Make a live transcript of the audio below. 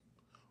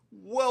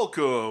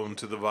Welcome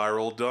to the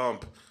Viral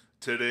Dump.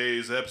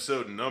 Today's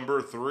episode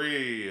number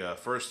 3.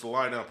 First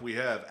lineup, we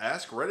have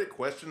Ask Reddit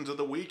Questions of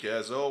the Week,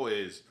 as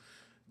always.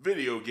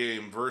 Video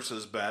game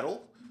versus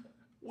battle.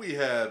 We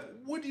have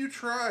Would you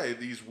try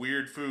these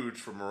weird foods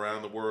from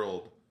around the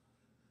world?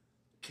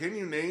 Can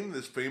you name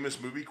this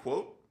famous movie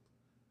quote?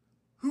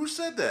 Who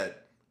said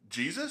that?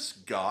 Jesus,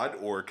 God,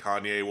 or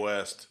Kanye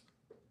West?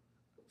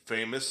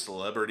 Famous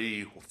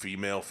celebrity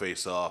female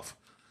face-off.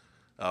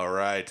 All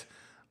right.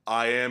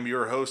 I am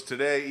your host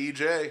today,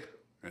 EJ.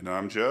 And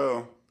I'm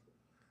Joe.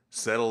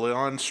 Settle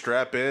on,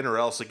 strap in, or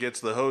else it gets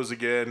the hose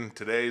again.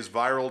 Today's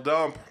Viral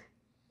Dump.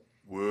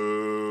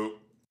 Woo.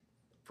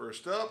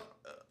 First up,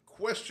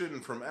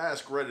 question from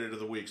Ask Reddit of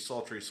the Week.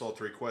 Sultry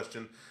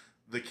question.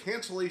 The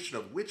cancellation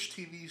of which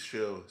TV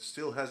show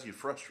still has you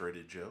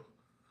frustrated, Joe?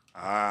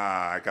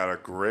 I got a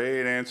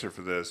great answer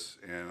for this.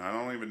 And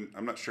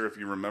I'm not sure if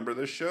you remember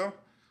this show.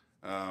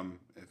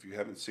 If you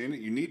haven't seen it,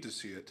 you need to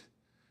see it.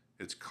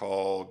 It's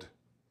called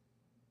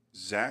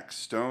Zach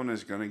Stone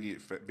is Gonna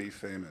Be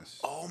Famous.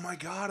 Oh my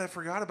God, I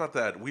forgot about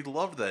that. We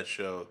loved that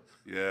show.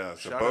 Yeah,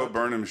 it's a Bo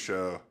Burnham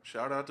show.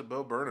 Shout out to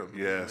Bo Burnham.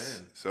 Yes.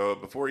 Man. So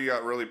before he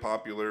got really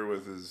popular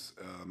with his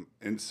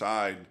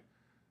Inside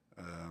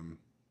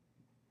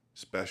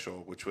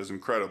special, which was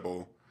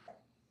incredible,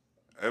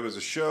 it was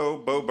a show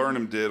Bo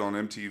Burnham did on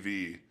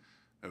MTV.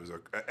 It was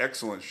an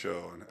excellent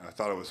show, and I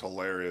thought it was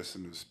hilarious,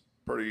 and it was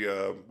pretty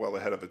well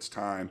ahead of its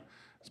time.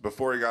 It was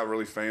before he got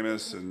really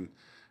famous, and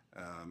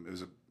it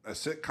was a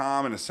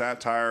sitcom and a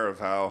satire of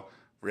how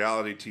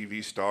reality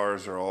TV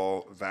stars are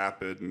all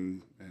vapid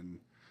and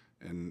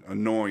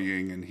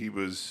annoying, and he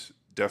was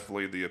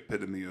definitely the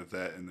epitome of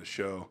that in the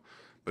show.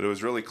 But it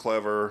was really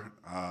clever.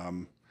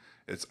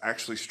 It's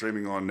actually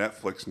streaming on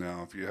Netflix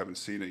now. If you haven't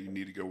seen it, you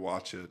need to go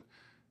watch it.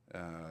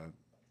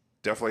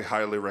 Definitely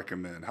highly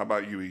recommend. How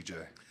about you,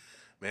 EJ?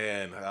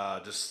 Man,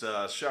 just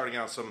shouting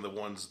out some of the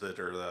ones that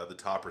are the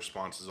top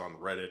responses on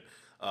Reddit.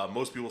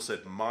 Most people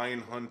said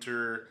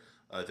Mindhunter.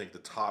 I think the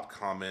top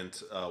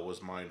comment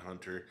was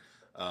Mindhunter.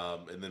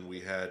 And then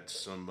we had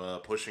some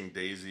Pushing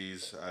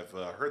Daisies. I've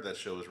heard that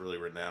show is really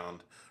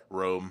renowned.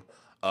 Rome.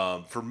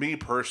 For me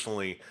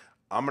personally,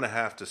 I'm going to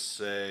have to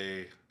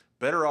say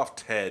Better Off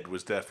Ted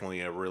was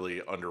definitely a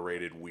really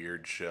underrated,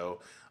 weird show.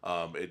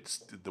 It's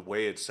the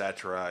way it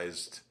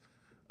satirized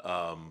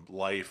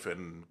life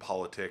and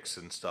politics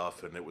and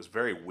stuff, and it was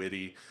very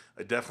witty,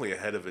 definitely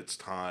ahead of its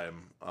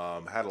time.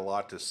 Had a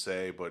lot to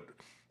say, but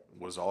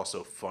was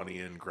also funny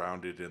and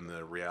grounded in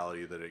the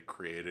reality that it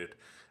created,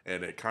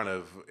 and it kind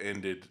of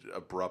ended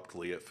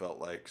abruptly, it felt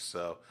like,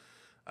 so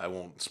I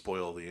won't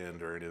spoil the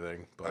end or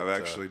anything. But I've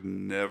actually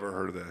never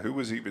heard of that. Who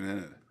was even in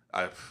it?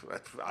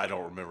 I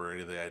don't remember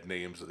any of the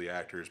names of the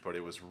actors, but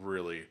it was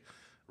really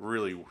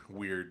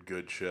weird,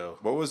 good show.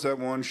 What was that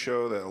one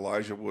show that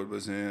Elijah Wood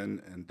was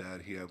in, and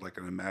that he had like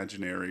an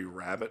imaginary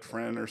rabbit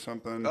friend or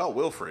something? Oh,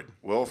 Wilfred.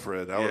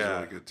 Wilfred, that was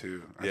really good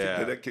too.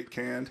 Did it get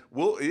canned?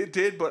 Well, it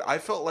did, but I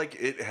felt like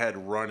it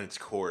had run its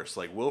course.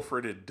 Like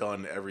Wilfred had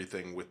done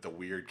everything with the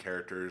weird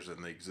characters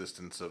and the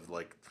existence of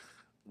like,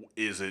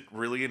 is it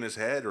really in his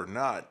head or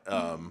not?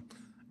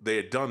 They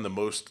had done the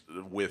most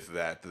with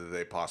that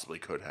they possibly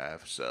could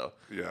have. So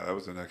yeah, that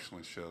was an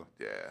excellent show.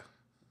 Yeah.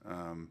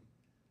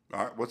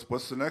 All right,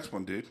 what's the next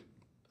one, dude?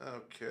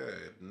 Okay,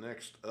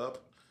 next up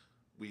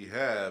we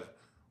have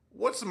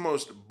what's the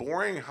most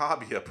boring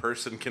hobby a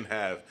person can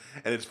have?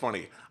 And it's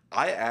funny,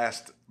 I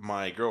asked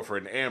my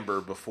girlfriend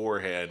Amber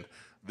beforehand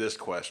this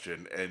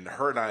question, and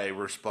her and I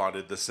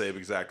responded the same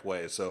exact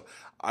way. So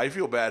I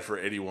feel bad for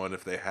anyone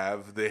if they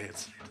have the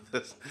answer to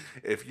this.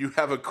 If you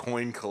have a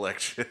coin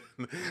collection,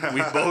 we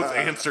both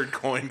answered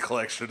coin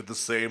collection at the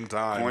same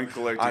time. Coin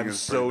collecting I'm is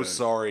so pretty bad.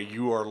 sorry.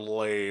 You are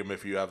lame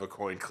if you have a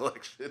coin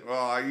collection.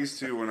 Well, I used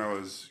to when I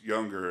was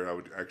younger. I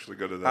would actually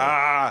go to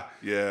that.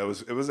 Yeah,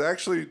 it was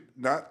actually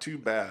not too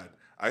bad.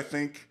 I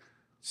think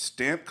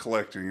stamp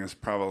collecting is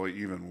probably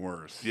even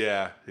worse.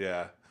 Yeah.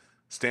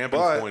 Stamp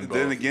and coin But both.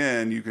 then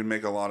again, you can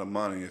make a lot of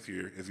money if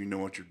you know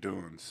what you're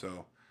doing.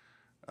 So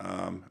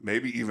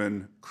maybe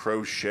even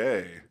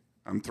crochet.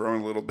 I'm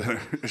throwing a little bit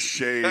of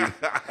shade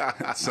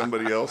at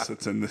somebody else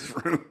that's in this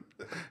room.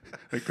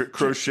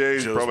 Crochet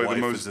is Joe's probably wife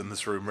the most is in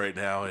this room right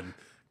now and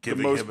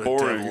giving most him a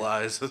boring. devil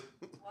eyes. Why do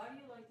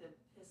you like to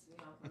piss me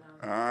off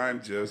when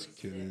I'm just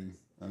kidding.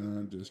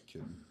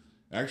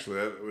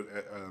 Actually,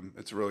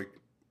 it's really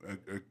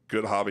a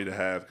good hobby to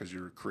have because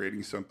you're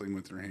creating something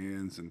with your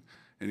hands, and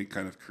any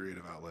kind of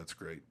creative outlet's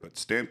great. But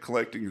stamp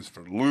collecting is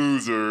for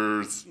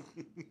losers.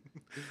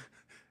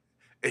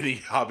 Any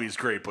hobby's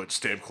great, but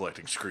stamp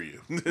collecting, screw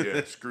you.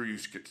 Yeah, screw you,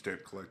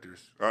 stamp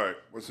collectors. All right,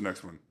 what's the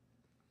next one?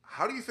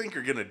 How do you think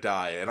you're going to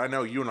die? And I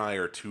know you and I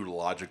are too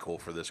logical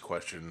for this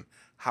question.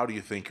 How do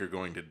you think you're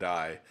going to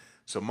die?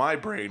 So my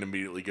brain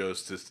immediately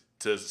goes to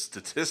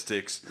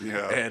statistics,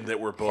 and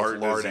that we're both Heart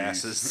lard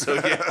disease. asses. So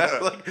yeah,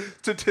 like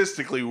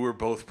statistically, we're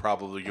both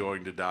probably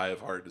going to die of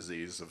heart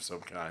disease of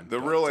some kind. The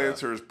real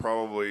answer is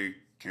probably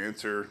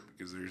cancer,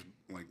 because there's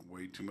like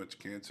way too much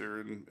cancer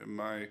in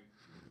my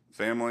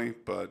family.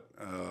 But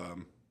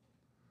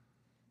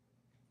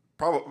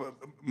probably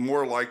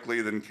more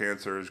likely than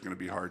cancer is going to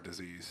be heart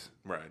disease.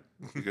 Right.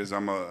 Because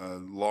I'm a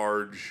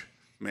large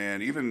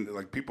man. Even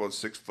like people at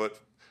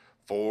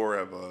 6'4"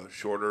 have a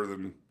shorter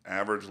than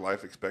average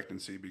life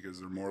expectancy because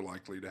they're more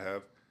likely to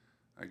have,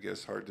 I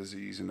guess, heart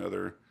disease and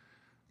other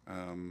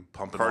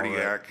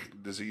cardiac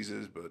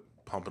diseases. But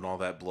pumping all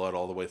that blood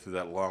all the way through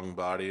that long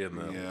body and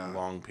the Yeah.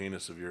 long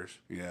penis of yours.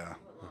 yeah.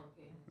 What long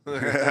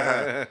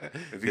penis?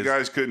 If you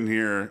guys couldn't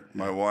hear,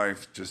 my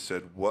wife just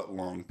said, "What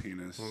long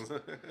penis?"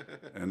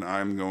 And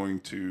I'm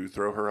going to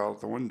throw her out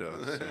the window.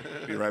 So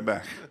be right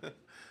back.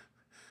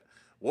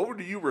 What would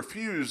you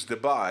refuse to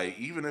buy,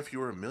 even if you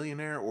were a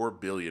millionaire or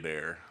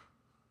billionaire?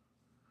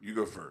 You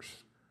go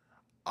first.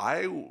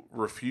 I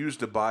refuse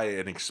to buy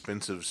an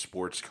expensive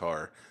sports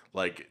car.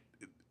 Like,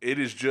 it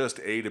is just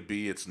A to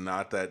B. It's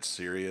not that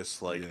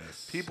serious. Like,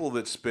 Yes. people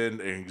that spend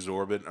an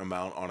exorbitant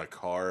amount on a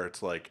car,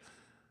 it's like,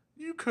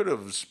 you could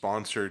have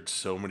sponsored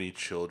so many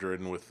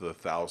children with the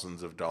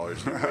thousands of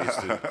dollars you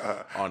wasted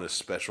on a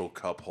special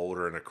cup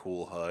holder and a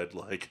cool HUD.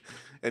 Like,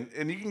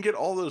 and you can get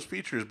all those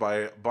features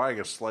by buying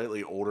a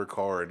slightly older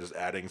car and just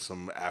adding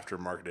some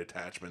aftermarket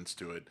attachments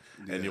to it,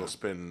 and you'll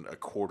spend a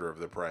quarter of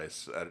the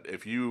price.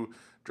 If you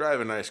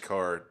drive a nice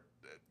car,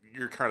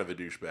 you're kind of a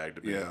douchebag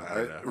to me. Yeah, I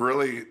don't know.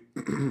 really,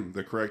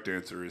 the correct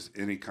answer is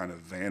any kind of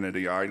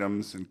vanity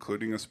items,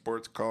 including a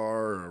sports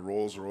car or a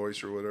Rolls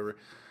Royce or whatever.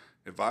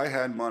 If I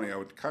had money, I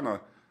would kind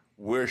of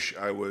wish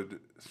I would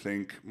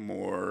think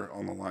more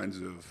on the lines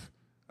of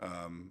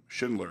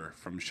Schindler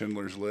from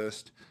Schindler's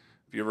List.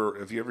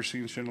 Have you ever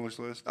seen Schindler's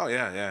List? Oh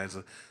yeah.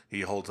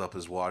 He holds up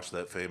his watch,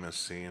 that famous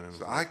scene.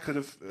 And I could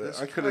have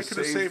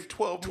saved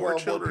 12 more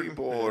children.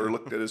 people, or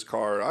looked at his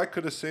car. I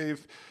could have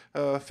saved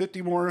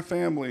 50 more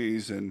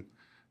families, and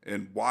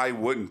why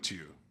wouldn't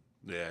you?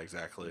 Yeah,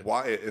 exactly.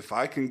 Why, if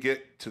I can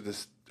get to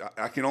this,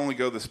 I can only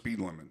go the speed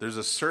limit. There's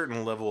a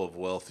certain level of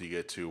wealth you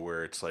get to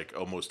where it's like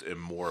almost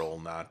immoral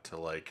not to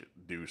like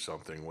do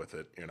something with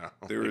it, you know?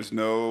 There is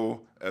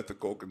no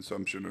ethical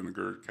consumption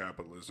under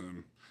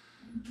capitalism.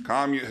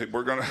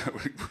 We're gonna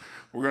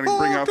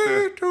bring out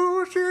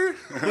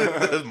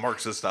the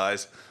Marxist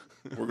eyes.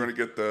 we're gonna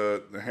get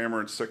the hammer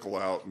and sickle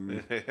out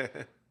and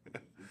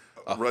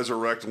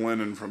resurrect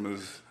Lenin from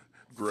his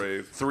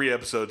grave. 3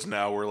 episodes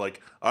now, we're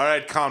like, all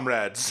right,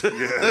 comrades.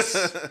 Yes.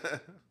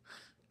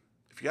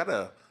 If you got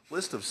a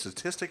list of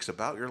statistics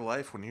about your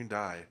life when you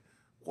die,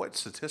 what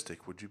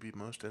statistic would you be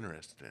most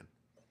interested in?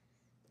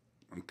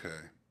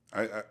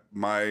 Okay.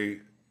 My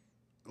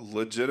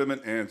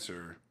legitimate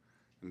answer,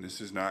 and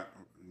this is not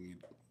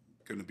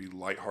going to be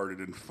lighthearted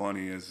and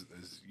funny as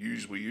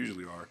we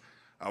usually are.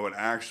 I would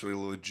actually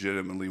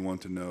legitimately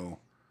want to know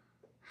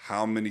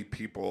how many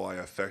people I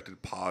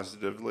affected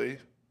positively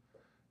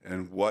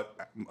and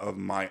what of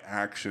my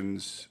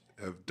actions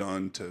have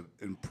done to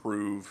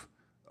improve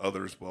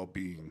others'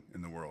 well-being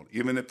in the world.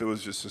 Even if it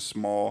was just a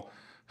small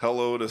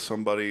hello to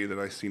somebody that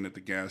I seen at the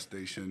gas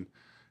station,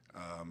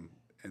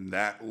 and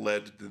that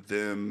led to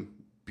them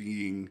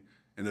being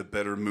in a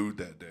better mood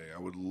that day. I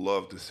would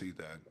love to see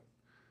that.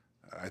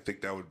 I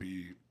think that would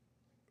be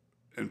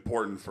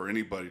important for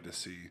anybody to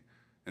see,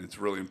 and it's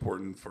really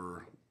important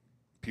for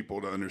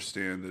people to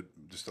understand that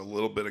just a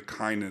little bit of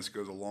kindness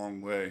goes a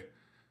long way.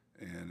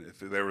 And if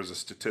there was a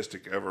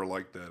statistic ever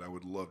like that, I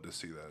would love to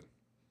see that.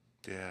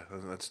 Yeah,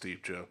 that's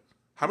deep, Joe.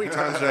 How many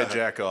times did I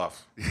jack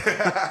off?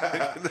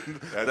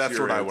 That's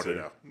your what I want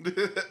answer. to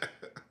know.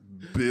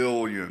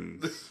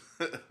 Billions.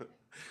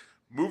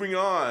 Moving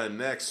on,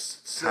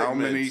 next segment. How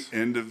many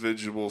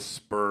individual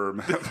sperm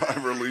have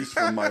I released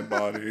from my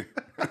body?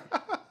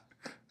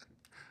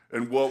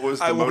 And what was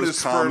the I want a most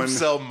sperm common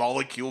cell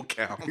molecule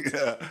count.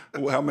 Yeah.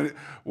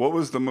 What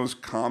was the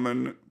most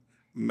common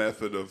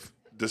method of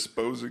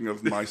disposing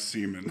of my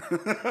semen?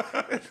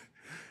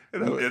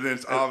 And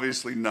it's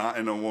obviously not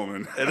in a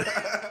woman.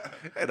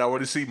 And I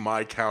want to see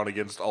my count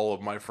against all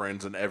of my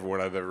friends and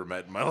everyone I've ever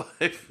met in my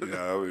life. Yeah,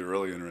 that would be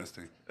really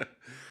interesting.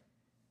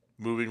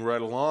 Moving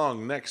right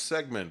along, next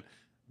segment.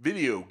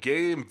 Video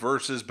game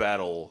versus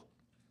battle.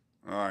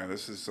 All right,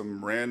 this is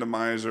some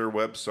randomizer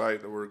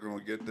website that we're going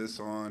to get this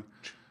on.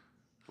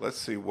 Let's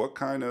see, what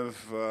kind of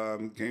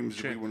games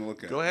do we want to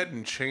look at? Go ahead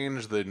and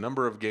change the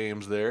number of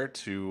games there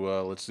to,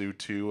 let's do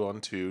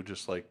 2-on-2,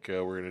 just like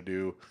we're going to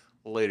do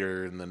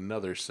later in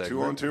another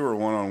segment. 2-on-2 or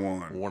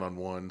 1-on-1?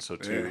 1-on-1, so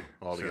 2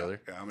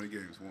 altogether. Sure. Yeah, how many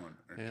games? 1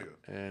 or 2?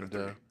 And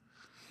or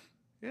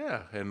 3?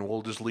 yeah, and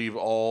we'll just leave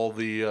all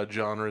the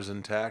genres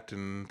intact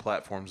and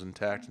platforms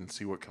intact and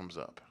see what comes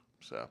up.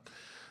 So,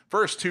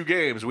 first 2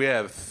 games, we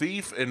have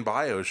Thief and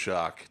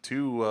BioShock,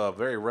 2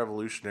 very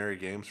revolutionary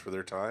games for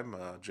their time.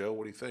 Joe,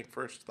 what do you think?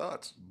 First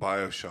thoughts?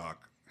 BioShock,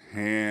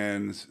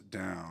 hands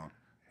down.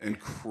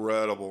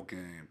 Incredible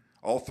game.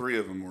 All 3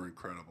 of them were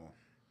incredible.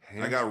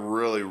 I got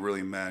really,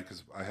 really mad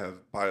because I have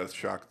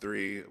BioShock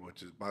 3,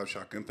 which is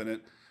BioShock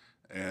Infinite,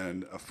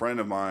 and a friend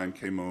of mine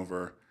came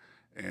over,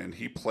 and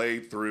he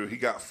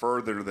got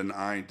further than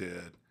I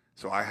did,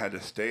 so I had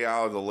to stay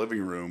out of the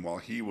living room while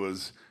he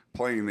was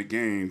playing the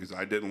game because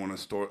I didn't want to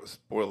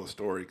spoil the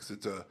story because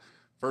it's a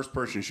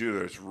first-person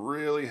shooter. It's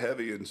really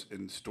heavy in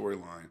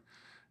storyline,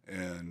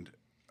 and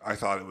I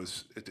thought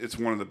it's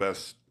one of the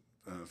best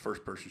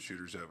first-person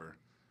shooters ever.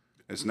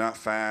 It's not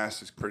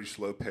fast; it's pretty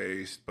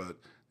slow-paced, but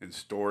it's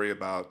story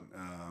about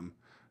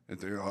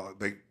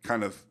they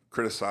kind of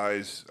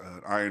criticize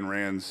Ayn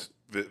Rand's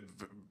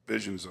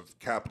visions of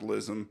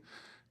capitalism,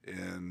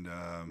 and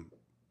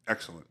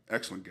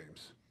excellent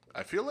games.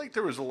 I feel like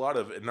there was a lot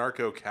of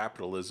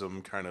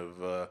anarcho-capitalism kind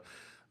of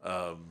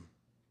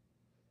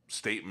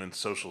statements,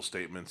 social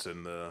statements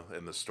in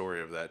the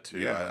story of that too.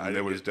 Yeah,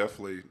 there was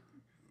definitely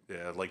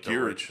like the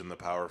rich and the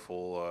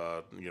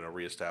powerful,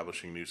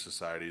 reestablishing new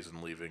societies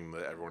and leaving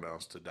everyone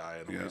else to die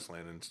in the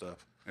wasteland and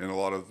stuff. And a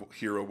lot of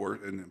hero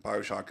worship. In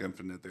BioShock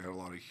Infinite, they had a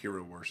lot of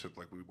hero worship,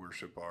 like we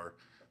worship our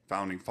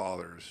founding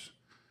fathers.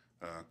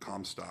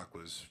 Comstock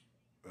was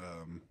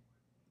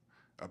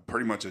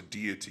pretty much a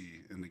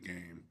deity in the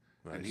game.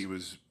 Nice. And he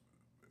was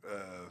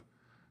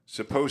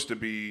supposed to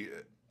be,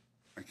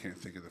 I can't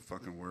think of the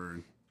fucking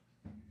word.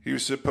 He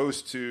was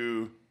supposed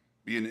to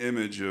be an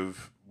image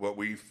of what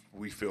we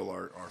feel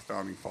our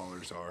founding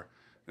fathers are.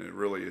 And it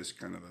really is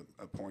kind of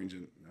a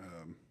poignant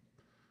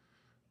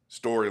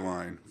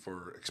storyline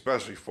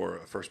especially for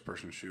a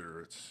first-person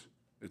shooter.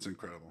 It's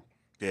incredible.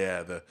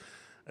 Yeah,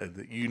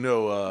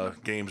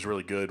 game's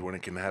really good when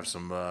it can have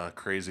some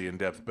crazy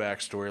in-depth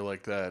backstory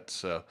like that.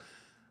 So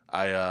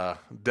I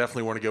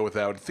definitely want to go with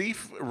that.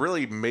 Thief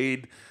really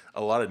made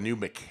a lot of new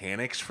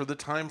mechanics for the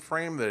time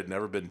frame that had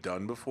never been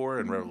done before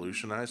and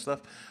revolutionized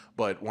stuff.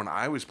 But when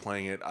I was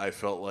playing it, I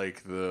felt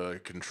like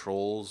the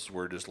controls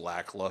were just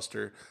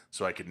lackluster,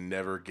 so I could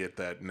never get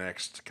that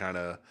next kind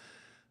of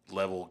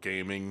level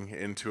gaming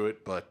into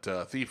it. But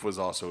Thief was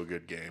also a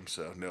good game,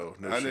 so no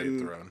shade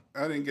thrown.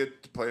 I didn't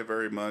get to play it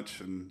very much,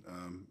 and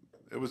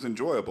it was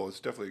enjoyable. It's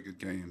definitely a good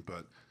game,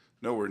 but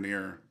nowhere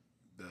near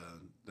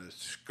the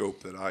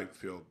scope that I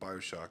feel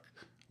BioShock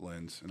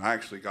lends. And I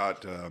actually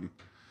got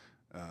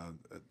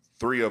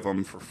 3 of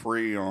them for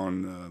free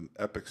on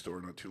Epic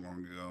Store not too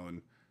long ago,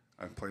 and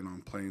I plan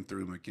on playing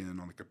through them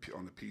again on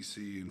the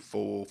PC in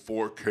full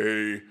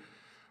 4K,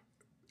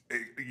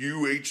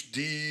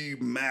 UHD,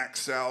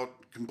 max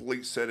out,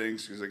 complete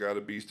settings because I got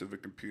a beast of a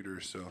computer.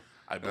 So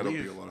that'll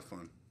be a lot of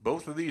fun.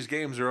 Both of these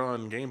games are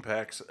on Game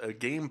Pass on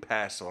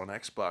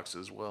Xbox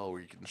as well,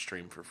 where you can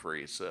stream for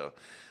free. So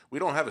we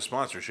don't have a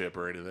sponsorship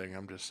or anything.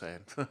 I'm just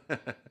saying.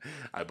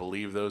 I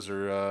believe those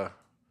are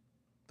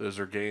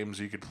games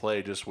you could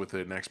play just with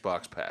an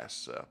Xbox Pass.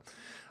 So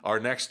our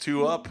next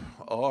 2 up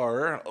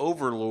are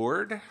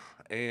Overlord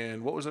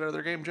and what was that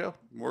other game, Joe?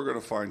 We're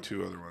gonna find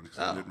 2 other ones because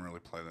I didn't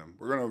really play them.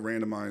 We're gonna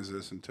randomize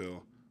this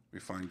until we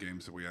find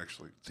games that we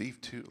actually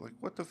Thief 2. Like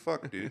what the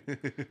fuck, dude?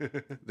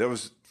 There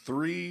was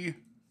 3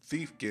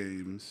 Thief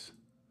games.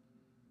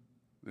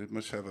 They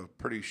must have a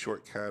pretty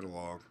short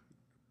catalog.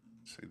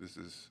 See, this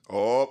is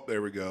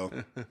there we go.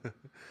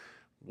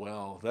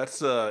 Well,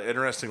 that's an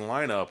interesting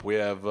lineup. We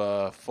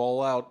have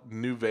Fallout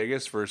New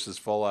Vegas versus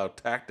Fallout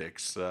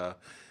Tactics.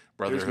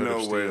 There's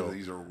no way that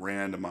these are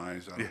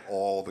randomized out of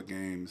all the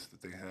games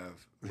that they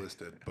have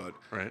listed, but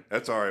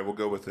that's all right. We'll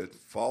go with it.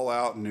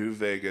 Fallout New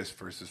Vegas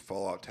versus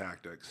Fallout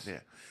Tactics.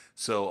 Yeah.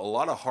 So a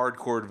lot of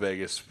hardcore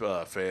Vegas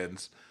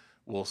fans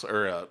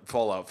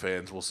Fallout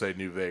fans will say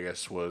New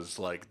Vegas was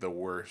like the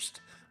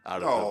worst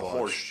out of the bunch.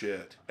 Horse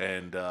shit.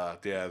 And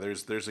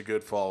there's a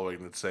good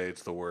following that say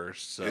it's the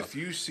worst. So if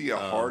you see a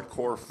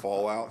hardcore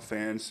Fallout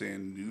fan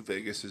saying New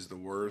Vegas is the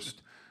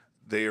worst,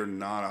 they are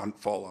not a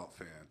Fallout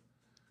fan.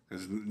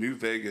 Because New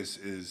Vegas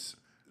is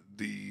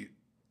the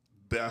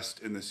best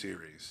in the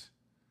series.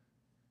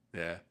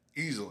 Yeah.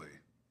 Easily.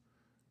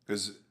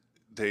 Because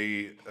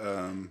the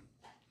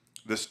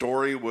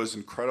story was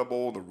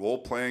incredible. The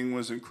role-playing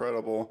was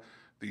incredible.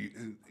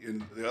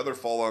 In the other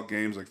Fallout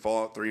games, like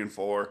Fallout 3 and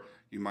 4,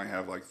 you might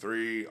have like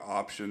 3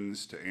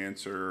 options to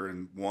answer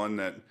and one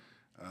that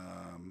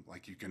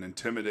like you can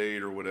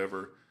intimidate or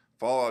whatever.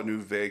 Fallout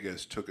New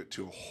Vegas took it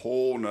to a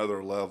whole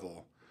nother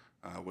level.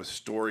 With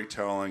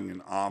storytelling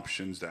and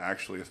options to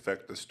actually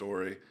affect the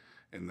story.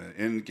 In the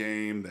end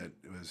game,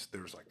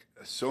 there was like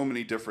so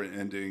many different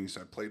endings.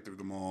 I played through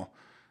them all.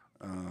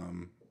 I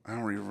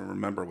don't even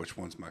remember which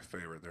one's my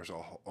favorite. There's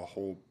a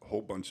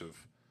whole bunch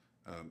of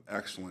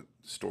excellent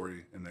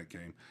story in that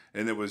game.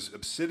 And it was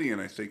Obsidian,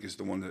 I think, is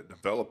the one that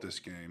developed this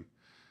game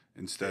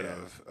instead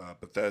of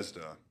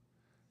Bethesda.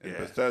 And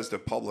Bethesda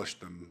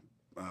published them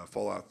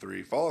Fallout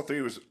 3. Fallout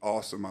 3 was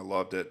awesome. I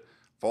loved it.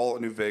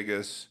 Fallout New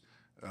Vegas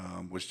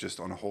was just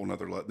on a whole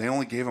nother level. They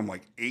only gave them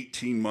like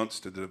 18 months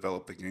to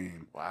develop the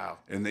game. Wow.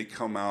 And they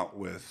come out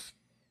with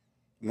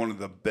one of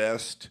the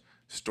best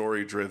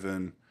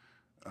story-driven,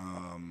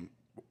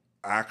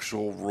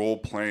 actual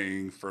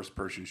role-playing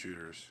first-person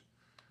shooters.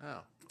 Oh.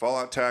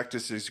 Fallout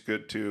Tactics is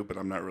good too, but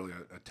I'm not really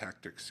a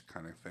tactics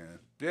kind of fan.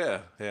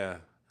 Yeah.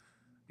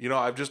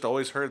 I've just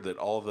always heard that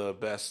all the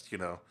best,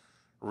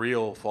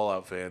 real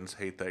Fallout fans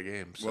hate that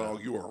game. So.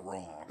 Well, you are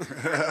wrong.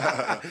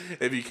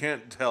 If you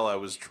can't tell, I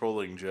was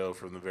trolling Joe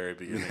from the very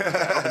beginning.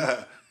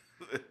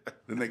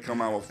 Then they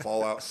come out with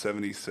Fallout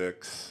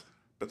 76.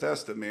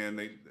 Bethesda,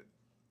 man,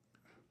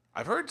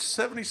 I've heard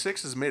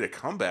 76 has made a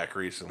comeback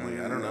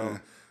recently. I don't know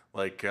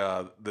like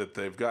that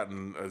they've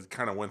gotten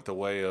kind of went the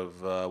way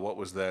of what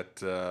was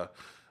that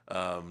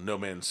No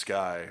Man's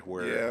Sky,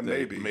 where Yeah, they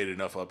maybe. made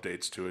enough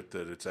updates to it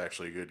that it's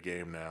actually a good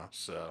game now.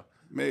 So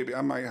Maybe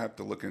I might have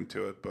to look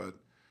into it, but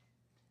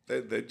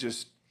they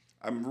just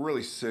I'm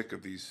really sick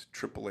of these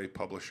AAA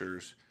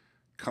publishers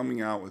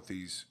coming out with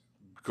these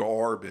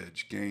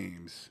garbage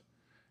games,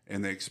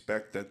 and they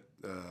expect that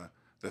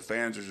the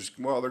fans are just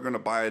they're going to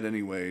buy it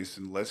anyways,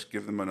 and let's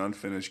give them an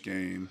unfinished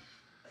game.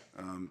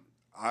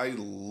 I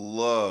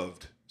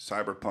loved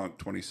Cyberpunk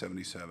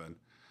 2077.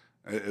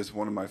 It's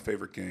one of my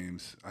favorite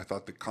games. I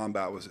thought the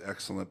combat was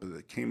excellent, but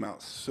it came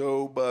out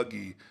so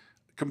buggy,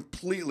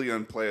 completely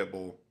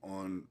unplayable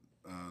on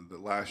the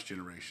last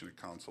generation of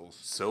consoles.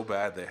 so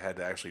bad they had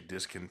to actually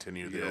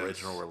discontinue the Yes.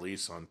 original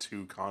release on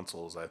 2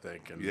 consoles, I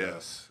think. And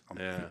Yes, on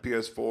yeah.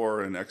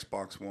 PS4 and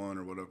Xbox One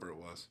or whatever it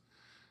was.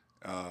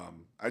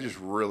 I just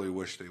really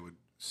wish they would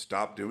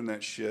stop doing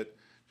that shit.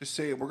 Just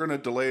say we're going to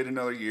delay it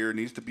another year. It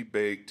needs to be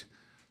baked.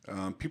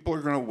 People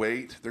are going to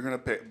wait. They're going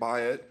to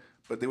buy it.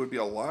 But they would be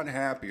a lot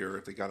happier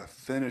if they got a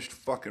finished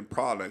fucking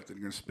product that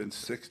they're going to spend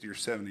 $60 or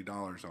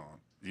 $70 on.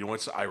 You know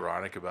what's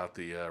ironic about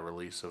the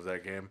release of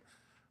that game?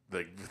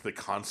 The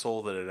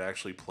console that it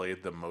actually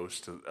played the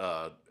most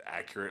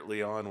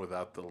accurately on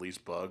without the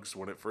least bugs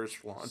when it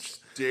first launched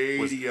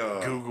was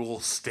Stadia. Google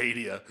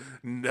Stadia,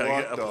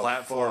 What a the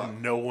platform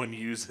fuck? no one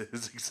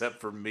uses except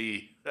for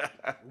me.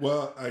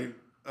 Well,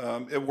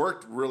 it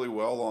worked really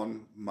well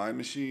on my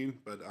machine,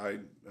 but I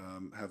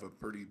have a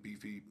pretty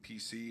beefy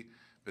PC.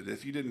 But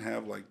if you didn't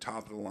have like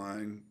top of the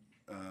line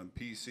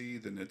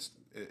PC, then it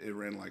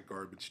ran like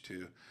garbage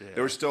too. Yeah.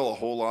 There were still a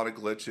whole lot of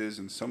glitches,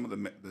 and some of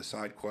the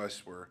side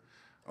quests were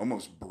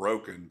almost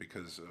broken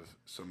because of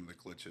some of the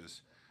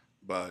glitches.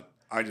 But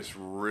I just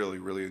really,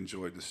 really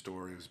enjoyed the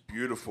story. It was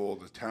beautiful.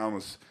 The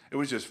town it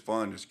was just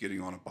fun just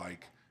getting on a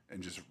bike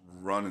and just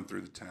running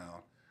through the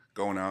town,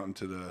 going out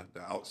into the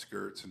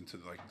outskirts, into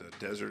like the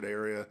desert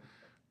area.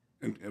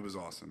 And it was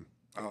awesome.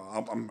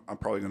 I'm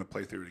probably going to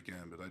play through it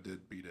again, but I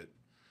did beat it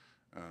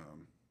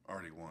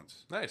already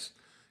once. Nice.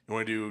 You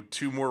want to do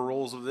 2 more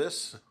rolls of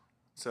this?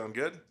 Sound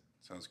good?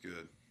 Sounds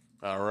good.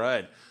 All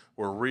right.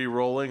 We're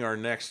re-rolling our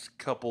next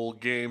couple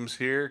games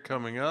here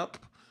coming up.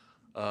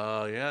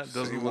 Yeah, it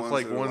doesn't Same look ones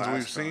like that ones we've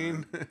last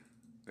seen.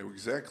 They were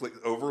exactly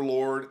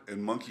Overlord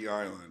and Monkey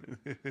Island.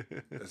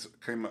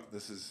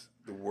 This is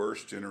the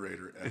worst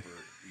generator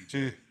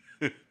ever,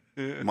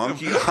 EJ.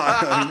 Monkey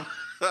Island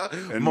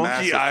and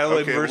Monkey Mass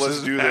Island okay, let's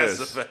versus do Mass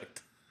this.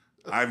 Effect.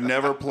 I've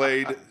never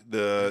played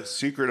the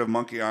Secret of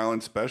Monkey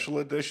Island Special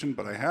Edition,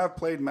 but I have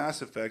played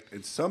Mass Effect,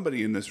 and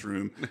somebody in this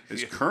room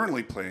is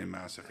currently playing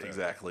Mass Effect.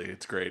 Exactly.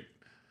 It's great.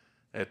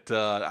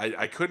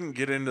 I couldn't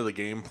get into the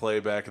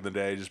gameplay back in the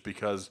day just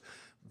because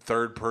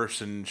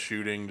third-person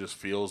shooting just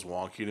feels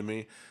wonky to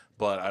me.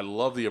 But I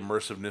love the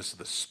immersiveness of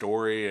the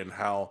story and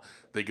how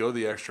they go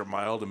the extra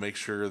mile to make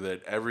sure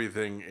that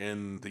everything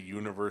in the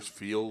universe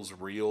feels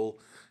real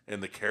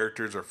and the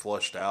characters are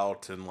fleshed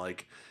out and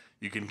like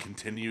you can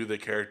continue the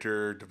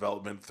character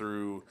development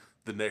through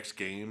the next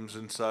games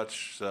and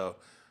such. So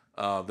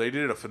they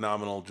did a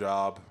phenomenal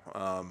job.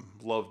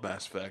 Love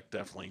Mass Effect.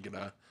 Definitely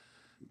gonna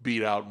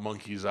beat out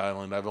Monkey's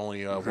Island. I've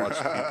only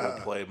watched people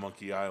play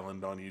Monkey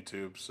Island on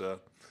YouTube. So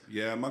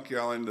Yeah, Monkey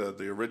Island,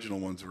 the original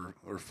ones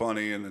were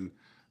funny, and then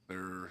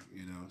they're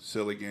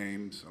silly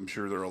games. I'm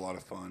sure they're a lot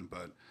of fun,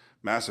 but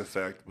Mass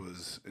Effect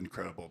was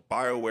incredible.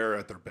 BioWare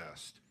at their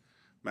best.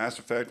 Mass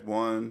Effect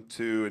 1,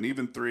 2, and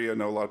even 3. I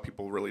know a lot of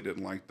people really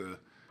didn't like the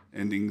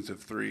endings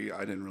of 3.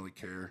 I didn't really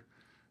care.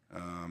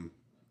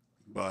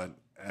 But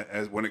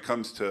as when it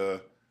comes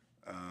to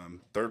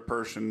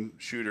third-person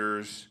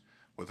shooters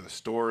with a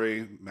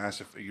story,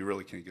 you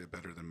really can't get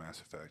better than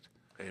Mass Effect.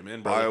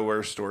 amen, brother.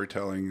 BioWare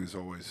storytelling is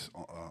always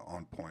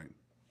on point,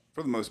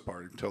 for the most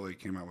part, until they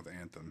came out with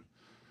Anthem.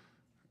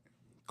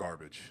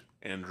 Garbage.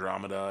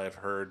 Andromeda, I've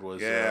heard,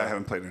 was Yeah, I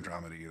haven't played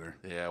Andromeda either.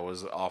 yeah, it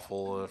was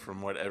awful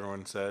from what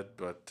everyone said.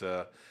 But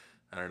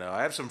I don't know.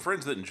 I have some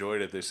friends that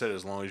enjoyed it. They said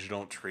as long as you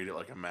don't treat it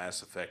like a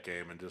Mass Effect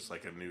game and just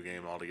like a new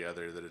game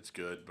altogether, that it's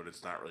good. But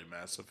it's not really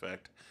Mass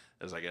Effect,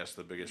 is I guess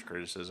the biggest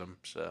criticism.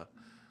 So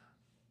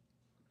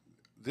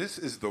This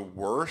is the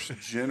worst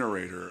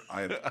generator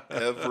I've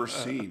ever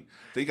seen.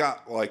 They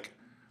got like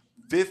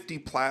 50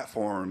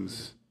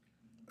 platforms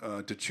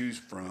to choose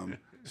from,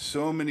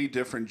 so many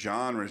different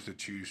genres to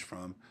choose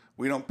from.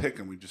 We don't pick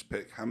them. We just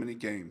pick how many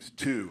games?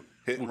 2.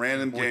 Hit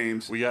random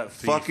games. we got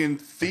Thief. Fucking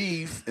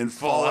Thief and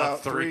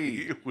Fallout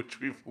 3. which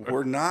we've.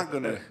 We're not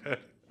going to.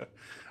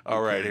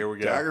 All right, here we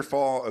go.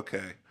 Daggerfall,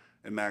 okay.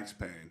 And Max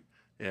Payne.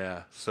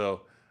 Yeah.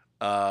 So,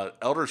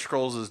 Elder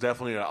Scrolls is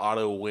definitely an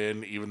auto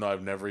win, even though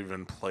I've never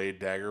even played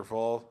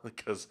Daggerfall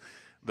because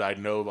I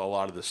know a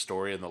lot of the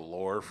story and the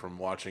lore from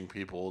watching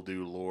people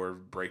do lore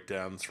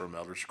breakdowns from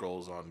Elder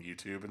Scrolls on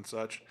YouTube and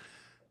such.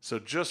 So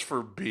just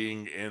for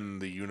being in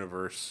the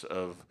universe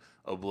of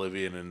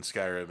Oblivion and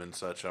Skyrim and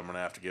such, I'm gonna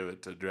have to give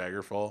it to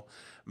Daggerfall.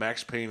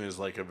 Max Payne is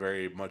like a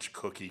very much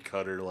cookie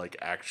cutter, like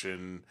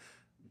action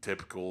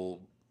typical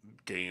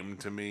game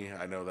to me.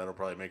 I know that'll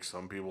probably make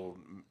some people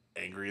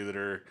angry that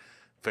are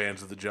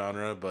fans of the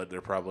genre, but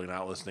they're probably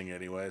not listening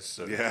anyways.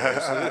 So who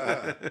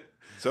Yeah. cares?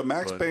 So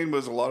Max But- Payne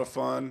was a lot of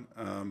fun.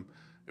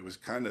 It was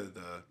kind of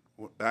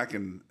back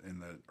in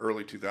the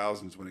early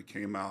 2000s when it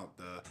came out.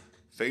 The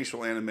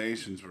facial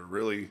animations were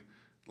really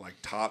like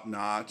top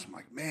notch. I'm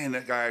like, man,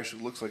 that guy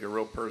actually looks like a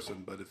real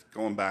person. But if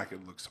going back,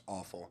 it looks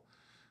awful.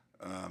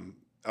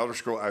 Elder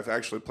Scroll. I've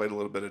actually played a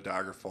little bit of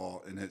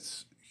Daggerfall, and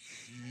it's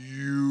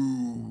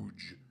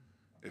huge.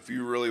 If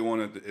you really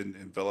wanted to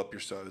envelop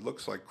yourself, it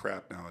looks like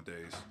crap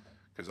nowadays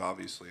because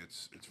obviously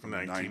it's from the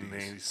 90s.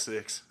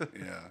 1986.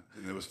 Yeah,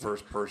 and it was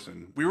first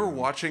person. We were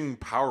watching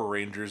Power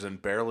Rangers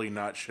and barely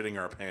not shitting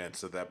our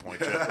pants at that point.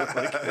 Jeff.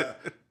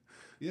 Like,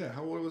 Yeah,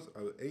 how old was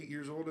I? 8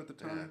 years old at the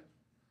time?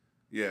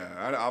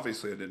 Yeah,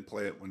 obviously I didn't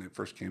play it when it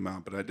first came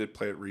out, but I did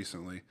play it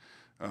recently.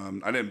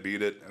 I didn't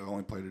beat it. I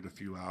only played it a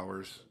few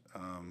hours.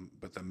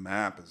 But the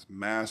map is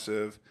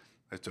massive.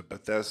 It's a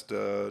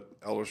Bethesda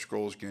Elder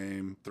Scrolls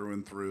game through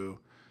and through.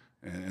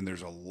 And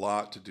there's a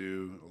lot to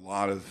do, a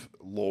lot of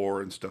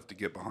lore and stuff to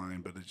get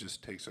behind, but it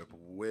just takes up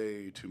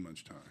way too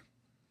much time.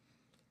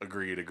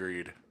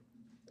 agreed.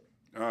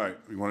 All right,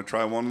 we want to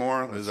try one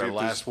more? This is our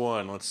last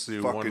one. Let's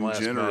do one Fucking last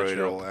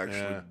generator matchup. will actually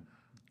Yeah.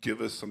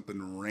 give us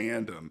something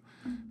random.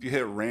 If you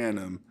hit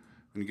random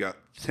and you got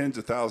tens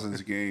of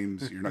thousands of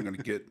games, you're not going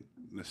to get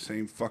the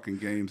same fucking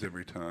games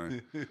every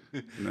time.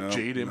 No,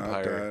 Jade not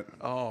Empire.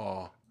 that.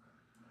 Oh,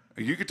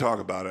 You could talk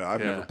about it.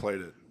 I've Yeah. never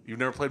played it. you've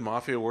never played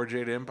Mafia or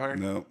Jade Empire?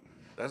 No.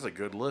 That's a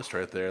good list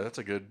right there. That's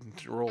a good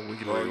roll. We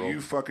can Well, roll.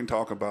 you fucking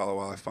talk about it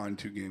while I find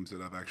two games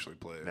that I've actually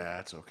played. Nah,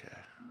 that's okay.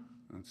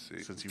 Let's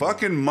see. Since you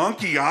Fucking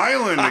Monkey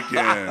Island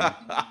again.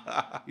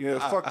 Yeah,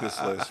 fuck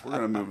this list. We're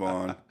going to move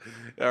on.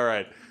 All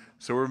right,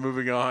 so we're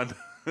moving on.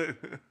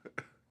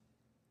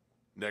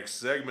 Next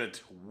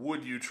segment: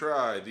 would you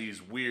try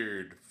these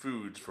weird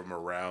foods from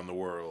around the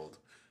world?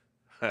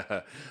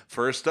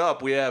 First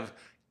up, we have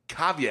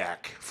caviar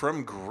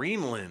from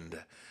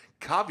Greenland.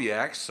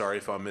 Caviar, sorry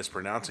if I'm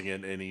mispronouncing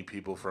it, any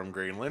people from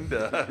Greenland.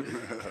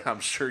 I'm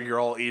sure you're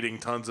all eating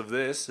tons of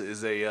this.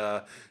 Is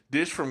a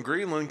dish from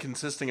Greenland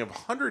consisting of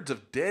hundreds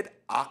of dead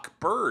auk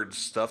birds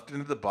stuffed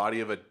into the body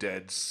of a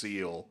dead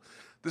seal.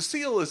 The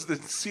seal is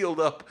then sealed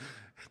up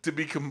to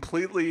be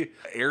completely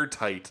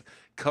airtight,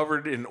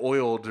 covered in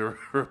oil to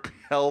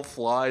repel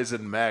flies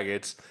and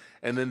maggots,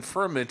 and then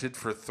fermented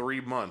for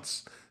 3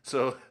 months.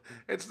 So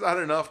it's not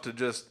enough to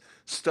just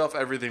stuff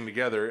everything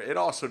together. It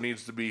also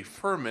needs to be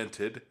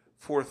fermented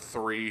for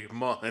 3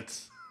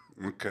 months.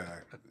 Okay.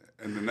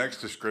 And the next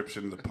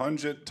description, the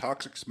pungent,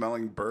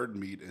 toxic-smelling bird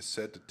meat is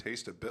said to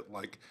taste a bit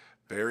like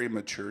very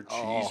mature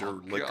cheese or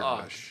licorice.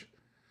 gosh.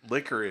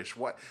 Licorice.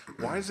 Why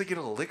does it get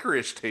a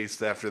licorice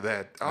taste after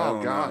that? I Oh,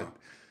 don't God. know.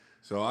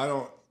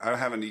 So I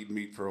haven't eaten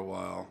meat for a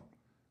while,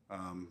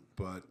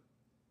 but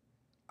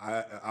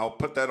I'll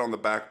put that on the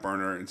back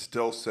burner and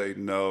still say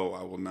no,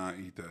 I will not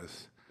eat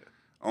this.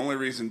 Only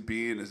reason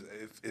being is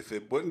if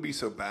it wouldn't be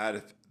so bad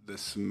if the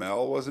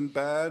smell wasn't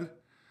bad.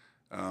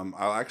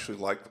 I actually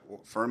like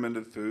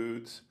fermented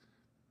foods,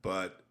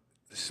 but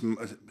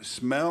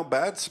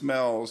bad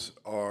smells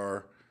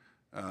are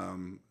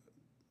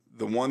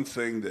the one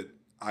thing that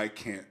I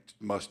can't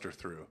muster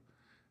through.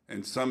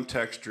 And some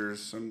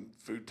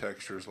food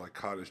textures like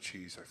cottage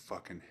cheese, I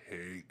fucking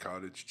hate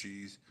cottage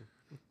cheese.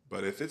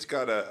 But if it's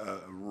got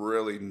a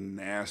really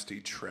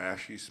nasty,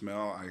 trashy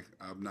smell,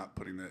 I'm not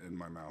putting that in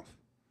my mouth.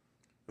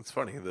 It's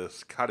funny,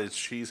 this cottage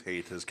cheese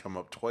hate has come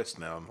up twice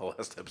now. In the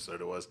last episode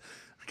it was,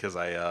 because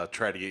I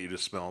tried to get you to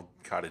smell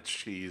cottage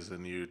cheese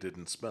and you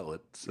didn't smell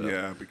it. So.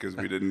 Yeah, because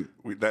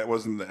that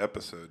wasn't the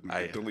episode. We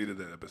I- deleted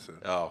that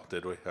episode. Oh,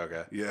 did we?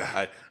 Okay.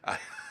 Yeah. I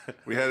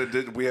We had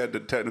the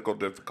technical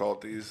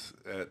difficulties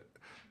at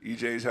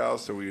EJ's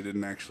house, so we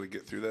didn't actually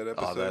get through that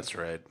episode. Oh, that's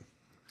right.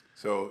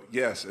 So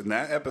yes, in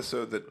that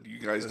episode that you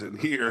guys didn't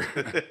hear,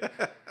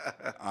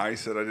 I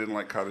said I didn't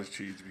like cottage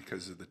cheese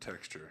because of the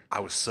texture.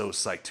 I was so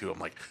psyched too. I'm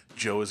like,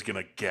 Joe is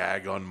gonna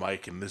gag on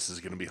Mike, and this is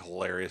gonna be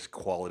hilarious,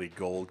 quality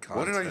gold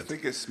What content. did I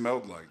think it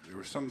smelled like? There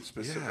was something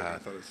specific Yeah. I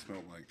thought it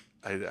smelled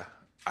like.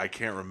 I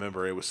can't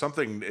remember. It was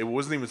something. It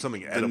wasn't even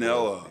something edible.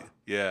 Vanilla.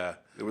 Yeah,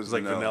 It was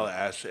like vanilla. vanilla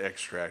ash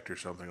extract or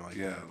something like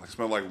Yeah, that. it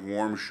smelled like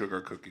warm sugar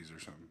cookies or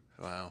something.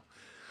 Wow.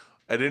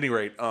 At any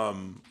rate,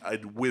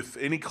 with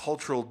any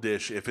cultural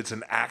dish, if it's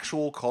an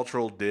actual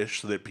cultural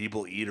dish that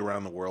people eat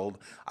around the world,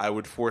 I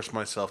would force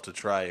myself to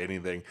try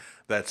anything.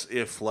 That's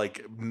if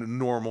like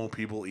normal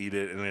people eat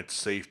it and it's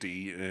safe to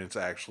eat and it's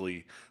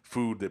actually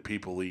food that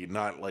people eat,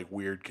 not like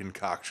weird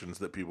concoctions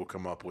that people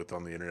come up with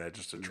on the internet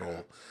just to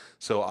troll.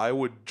 So I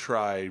would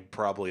try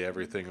probably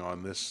everything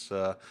on this,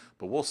 but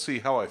we'll see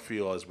how I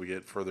feel as we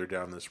get further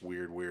down this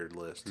weird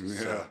list.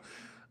 Yeah.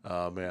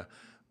 So,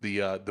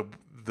 yeah.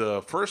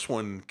 The first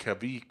one,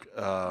 Caveat.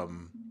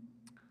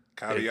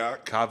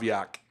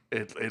 caviar.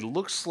 It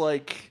looks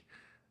like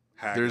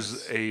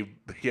Haggis.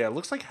 it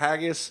looks like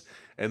haggis,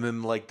 and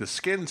then like the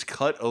skin's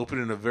cut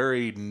open in a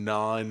very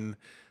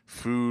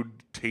non-food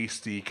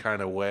tasty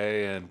kind of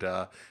way, and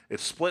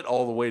it's split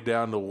all the way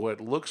down to what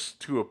looks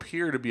to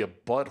appear to be a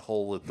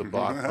butthole at the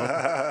bottom.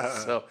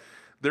 So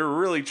they're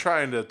really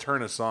trying to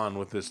turn us on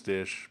with this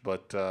dish.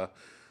 But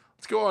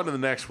let's go on to the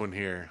next one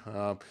here.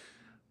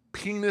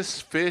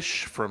 Penis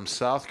fish from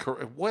South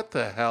Korea. What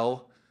the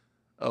hell?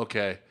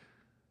 Okay.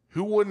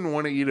 Who wouldn't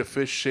want to eat a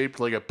fish shaped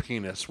like a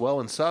penis? Well,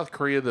 in South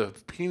Korea, the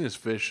penis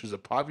fish is a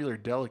popular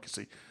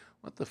delicacy.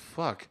 What the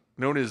fuck?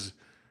 Known as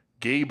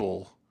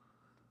gable.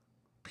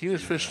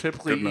 Penis fish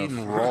typically good enough.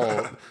 eaten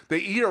raw. They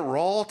eat it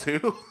raw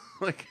too?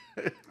 Like,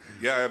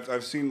 Yeah,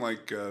 I've seen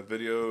like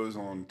videos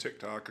on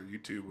TikTok or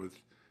YouTube with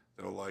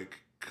they'll like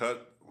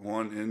cut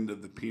one end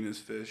of the penis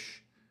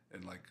fish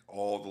and like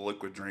all the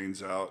liquid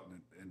drains out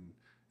and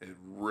it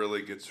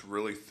really gets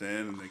really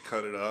thin and they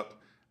cut it up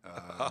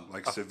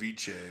like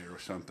ceviche or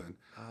something.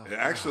 It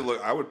actually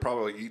look. I would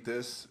probably eat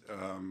this.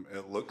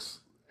 It looks.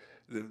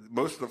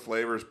 Most of the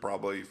flavor is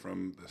probably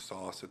from the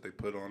sauce that they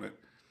put on it.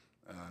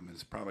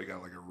 It's probably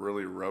got like a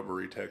really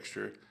rubbery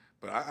texture,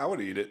 but I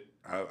would eat it.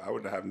 I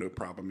would have no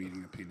problem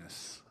eating a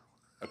penis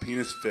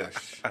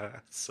fish.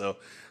 so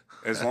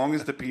As long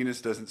as the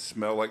penis doesn't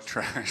smell like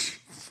trash,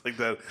 it's like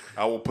that.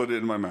 I will put it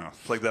in my mouth.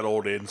 It's like that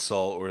old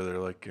insult where they're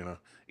like,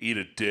 eat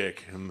a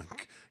dick, and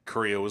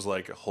Korea was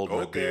like, hold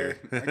my beer.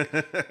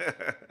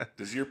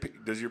 Does your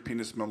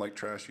penis smell like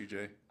trash,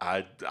 EJ?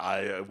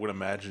 I would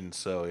imagine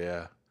so.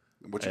 Yeah.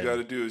 What you got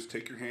to do is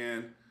take your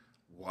hand,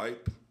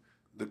 wipe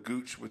the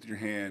gooch with your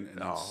hand, and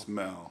then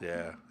smell.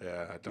 Yeah.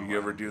 I Do you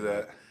ever do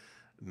that?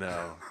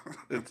 No.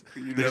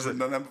 You never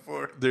done that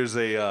before? There's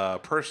a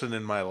person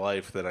in my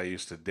life that I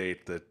used to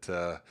date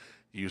that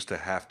used to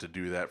have to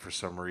do that for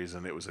some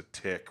reason. It was a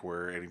tick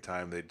where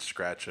anytime they'd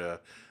scratch a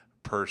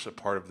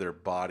part of their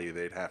body,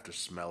 they'd have to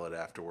smell it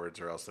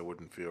afterwards, or else they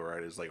wouldn't feel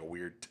right. It's like a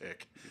weird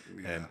tick.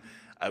 Yeah.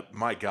 And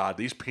my God,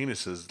 these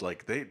penises,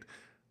 like they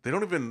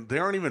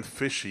aren't even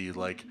fishy.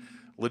 Like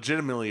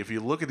legitimately, if you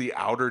look at the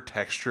outer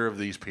texture of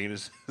these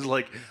penises,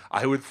 like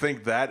I would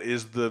think that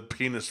is the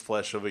penis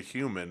flesh of a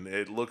human.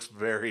 It looks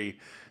very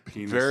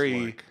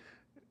penis-like,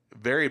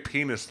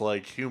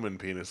 human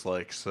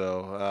penis-like.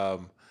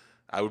 So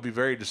I would be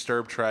very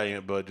disturbed trying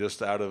it, but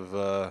just out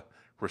of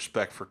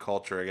respect for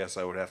culture, I guess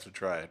I would have to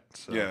try it.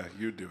 So, Yeah,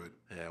 you do it.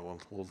 yeah,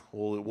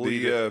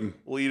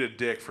 we'll eat a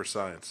dick for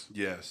science.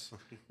 Yes.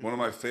 One of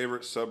my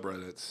favorite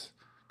subreddits,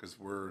 because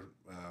we're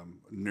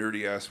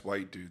nerdy ass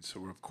white dudes,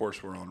 so of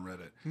course we're on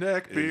Reddit.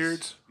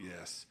 Neckbeards.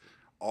 Yes.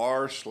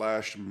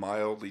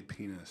 r/mildly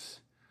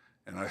penis.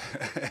 And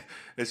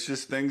it's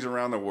just things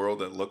around the world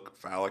that look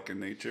phallic in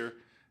nature.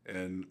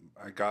 And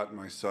I got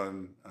my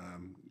son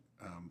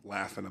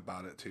laughing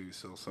about it too.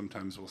 So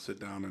sometimes we'll sit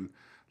down and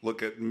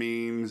look at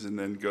memes and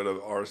then go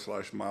to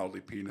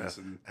r/mildly penis.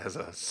 And As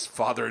a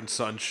father and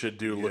son should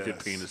do, look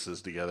at Yes.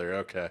 penises together.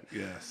 Okay.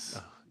 yes.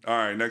 All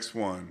right, next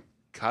one.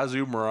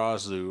 Kazu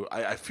Marazu.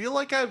 I feel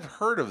like I've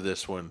heard of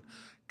this one.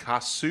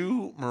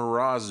 Kasu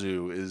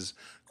Marazu is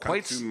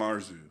quite...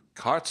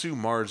 Katsu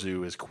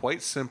Marzu is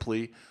quite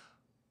simply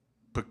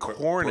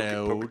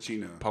porcino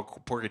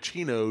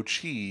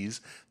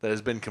cheese that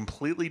has been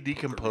completely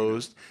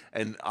decomposed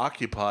and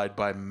occupied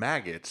by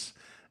maggots.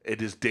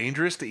 It is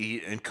dangerous to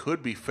eat and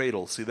could be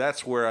fatal. See,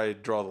 that's where I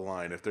draw the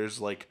line. If there's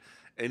like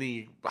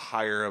any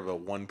higher of a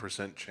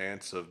 1%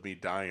 chance of me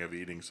dying of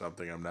eating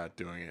something, I'm not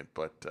doing it.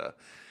 But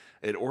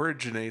it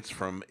originates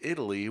from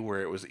Italy,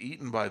 where it was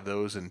eaten by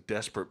those in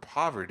desperate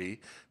poverty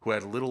who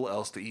had little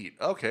else to eat.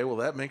 Okay, well,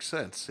 that makes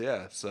sense.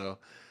 Yeah, so...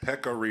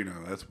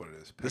 Pecorino, that's what it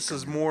is. This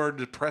is more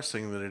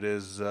depressing than it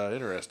is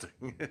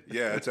interesting.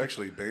 Yeah, it's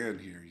actually banned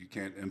here. You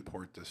can't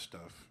import this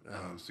stuff.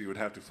 So you would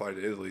have to fly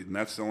to Italy. And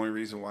that's the only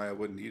reason why I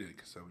wouldn't eat it,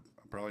 because I'm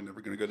probably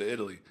never going to go to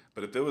Italy.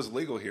 But if it was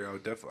legal here, I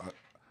would definitely...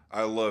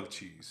 I love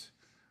cheese.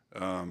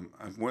 I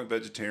went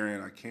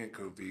vegetarian. I can't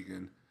go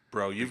vegan.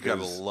 Bro, you've got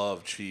to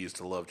love cheese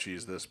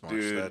this much.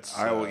 Dude,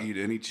 I will eat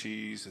any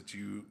cheese that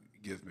you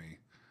give me.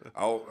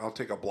 I'll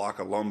take a block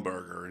of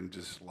Lumburger and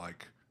just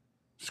like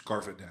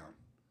scarf it down.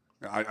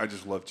 I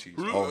just love cheese,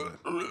 all of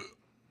it.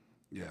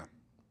 Yeah,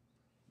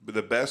 but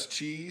the best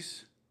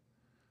cheese,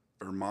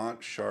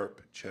 Vermont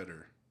sharp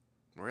cheddar.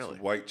 Really?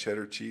 It's white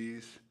cheddar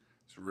cheese.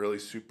 It's really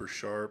super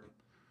sharp.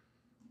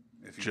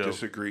 If you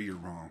disagree, you're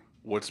wrong.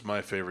 What's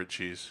my favorite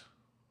cheese?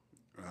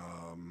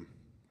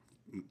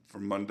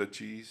 Vermunda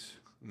cheese.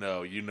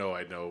 No,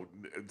 I know.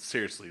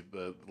 Seriously,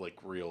 the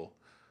real.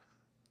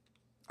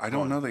 I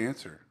don't know the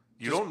answer.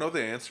 You don't know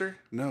the answer?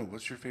 No.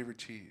 What's your favorite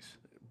cheese?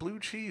 Blue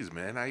cheese,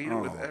 man. I eat it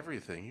with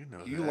everything. You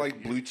know. You that.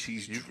 like blue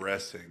cheese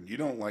dressing. You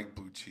don't like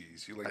blue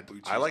cheese. You like blue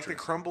cheese. I like dressing.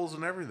 the crumbles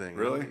and everything.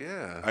 Really?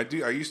 Yeah. I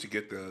do. I used to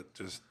get the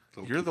just.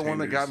 The You're the one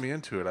that got me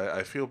into it.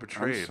 I feel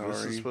betrayed. I'm This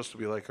is sorry. supposed to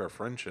be like our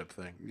friendship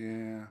thing.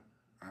 Yeah,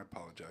 I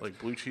apologize. Like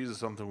blue cheese is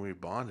something we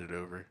bonded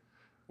over.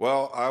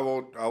 Well, I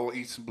will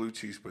eat some blue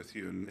cheese with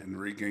you and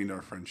regain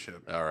our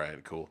friendship. All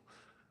right, cool.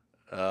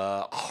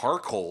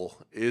 Harkol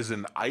is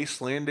an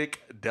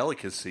Icelandic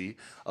delicacy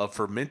of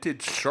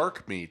fermented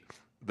shark meat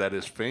that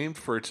is famed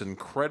for its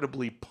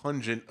incredibly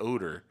pungent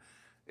odor.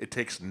 It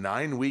takes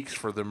 9 weeks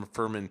for the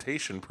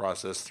fermentation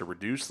process to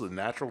reduce the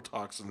natural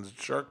toxins in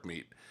shark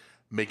meat,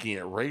 making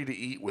it ready to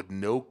eat with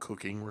no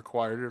cooking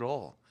required at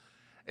all.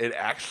 It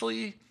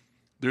actually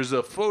There's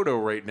a photo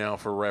right now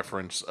for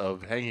reference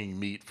of hanging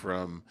meat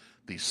from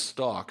these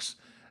stalks,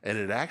 and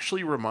it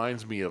actually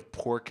reminds me of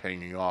pork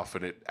hanging off,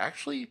 and it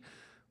actually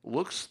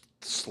looks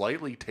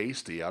slightly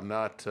tasty. I'm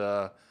not,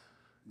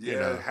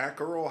 Yeah,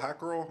 hackerel.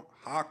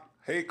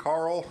 Hey,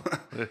 Carl.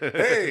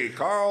 Hey,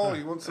 Carl.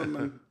 You want some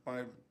of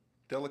my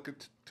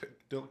delicacy?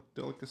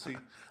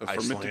 A fermented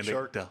Icelandic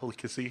shark?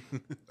 delicacy.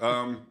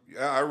 Yeah,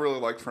 I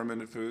really like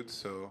fermented foods,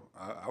 so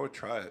I would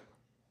try it.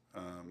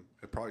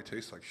 It probably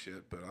tastes like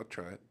shit, but I'll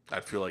try it.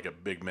 I'd feel like a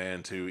big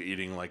man too,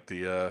 eating like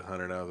the I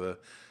don't know,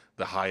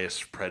 the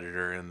highest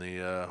predator in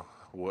the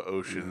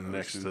ocean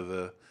next to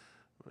the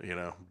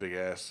big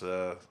ass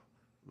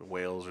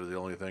whales are the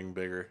only thing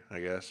bigger, I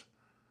guess.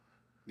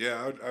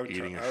 Yeah, I would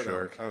Eating try, a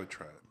shark. I would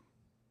try it.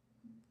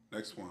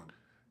 Next one.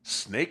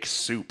 Snake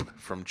soup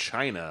from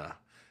China.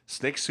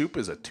 Snake soup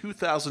is a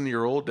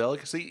 2,000-year-old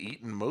delicacy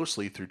eaten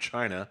mostly through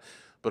China,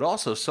 but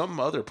also some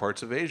other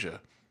parts of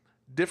Asia.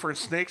 Different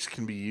snakes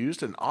can be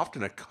used, and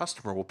often a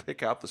customer will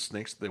pick out the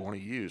snakes that they want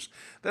to use.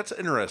 That's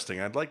interesting.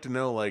 I'd like to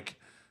know, like,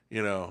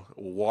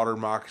 water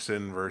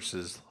moccasin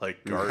versus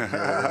like gardener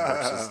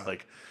versus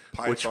like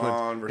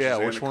Python versus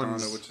anaconda, which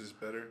ones, which is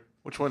better?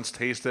 which ones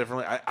taste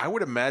differently. I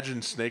would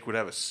imagine snake would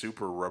have a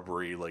super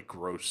rubbery, like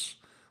gross,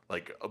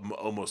 like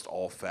almost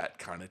all fat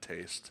kind of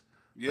taste.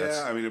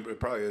 Yeah, I mean it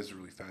probably is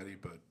really fatty,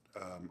 but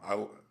I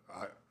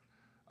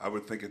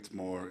would think it's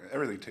more.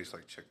 Everything tastes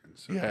like chicken,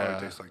 so it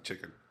probably tastes like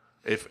chicken.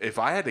 If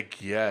I had to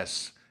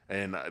guess,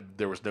 and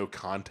there was no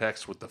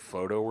context with the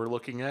photo we're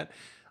looking at,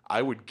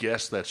 I would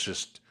guess that's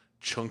just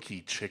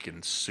chunky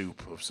chicken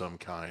soup of some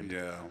kind.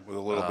 Yeah, with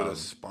a little bit of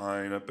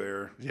spine up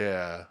there.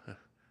 Yeah.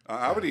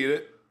 I would eat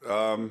it.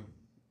 I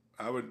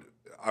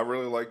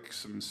really like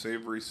some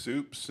savory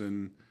soups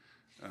and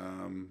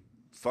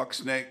fuck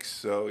snakes.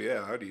 So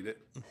yeah, I'd eat it.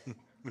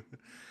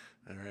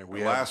 All right.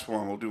 Last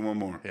one. We'll do one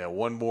more. Yeah,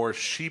 one more.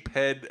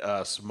 Sheephead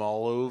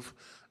Smalove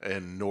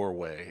in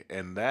Norway,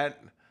 and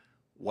that.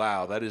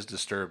 Wow, that is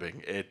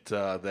disturbing.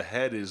 The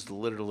head is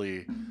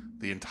literally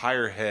the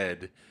entire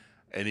head,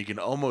 and you can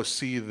almost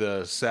see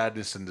the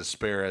sadness and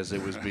despair as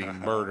it was being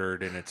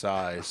murdered in its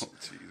eyes.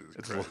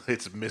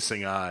 It's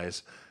missing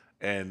eyes,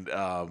 and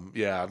I'm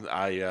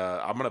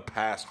gonna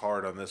pass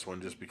hard on this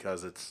one just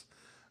because it's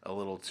a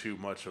little too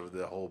much of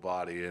the whole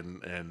body,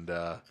 and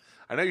I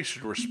know you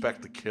should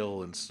respect the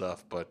kill and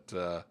stuff, but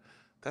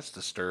that's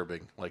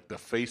disturbing. Like the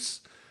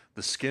face.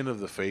 The skin of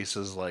the face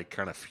is like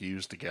kind of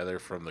fused together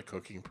from the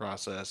cooking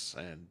process,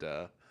 and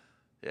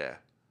yeah,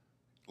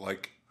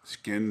 like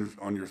skin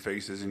on your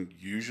face isn't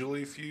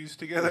usually fused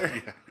together.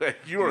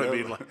 you know what I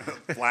mean, like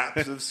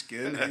flaps of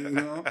skin hanging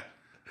off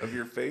of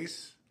your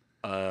face.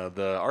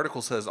 The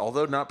article says,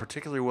 although not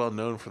particularly well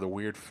known for the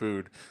weird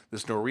food,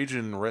 this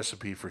Norwegian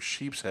recipe for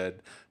sheep's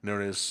head,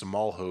 known as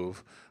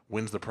smalhove,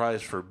 wins the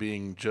prize for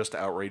being just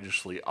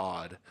outrageously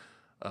odd.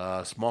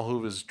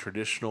 Smallhove is a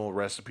traditional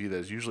recipe that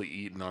is usually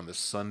eaten on the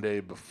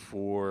Sunday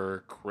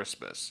before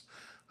Christmas.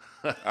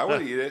 I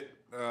would eat it.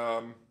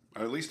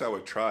 At least I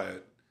would try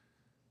it.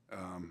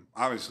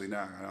 Obviously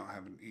now I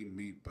haven't eaten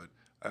meat, but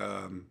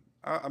I'm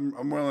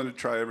willing to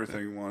try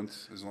everything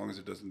once as long as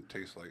it doesn't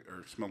taste like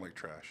or smell like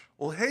trash.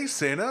 Well, hey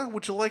Santa,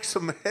 would you like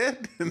some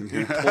head? And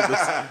you pull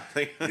this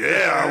thing.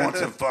 Yeah, I want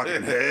some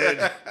fucking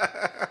head.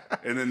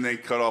 And then they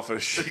cut off a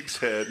sheep's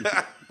head.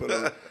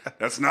 But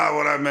that's not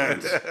what I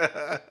meant.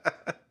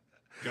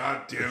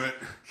 God damn it.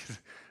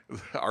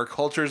 Our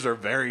cultures are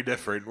very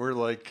different. We're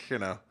like,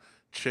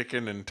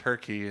 chicken and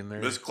turkey in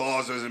there. This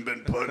clause hasn't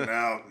been putting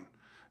out.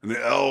 And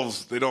the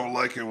elves, they don't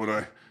like it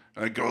when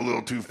I go a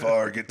little too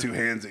far, get too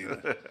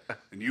handsy.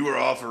 And you were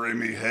offering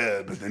me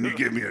head, but then you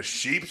give me a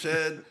sheep's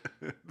head?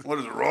 What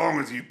is wrong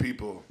with you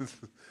people?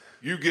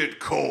 You get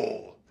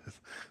coal.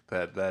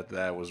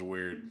 That was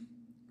weird.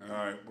 All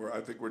right,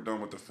 I think we're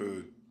done with the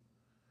food.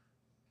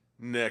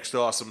 Next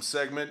awesome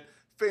segment,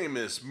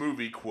 famous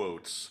movie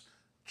quotes.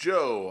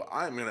 Joe,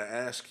 I'm going to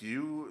ask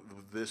you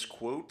this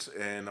quote,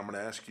 and I'm going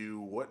to ask you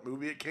what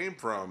movie it came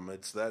from.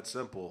 It's that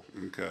simple.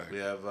 Okay. We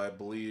have, I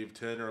believe,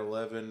 10 or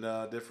 11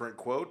 different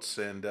quotes,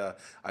 and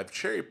I've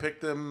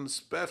cherry-picked them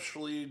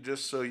especially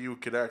just so you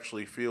could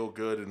actually feel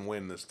good and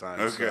win this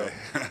time. Okay.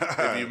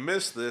 So, if you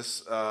miss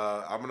this,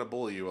 I'm going to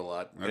bully you a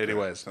lot. Okay.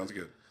 Anyways. Sounds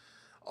good.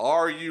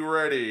 Are you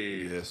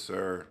ready? Yes,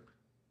 sir.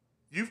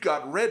 You've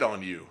got red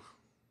on you.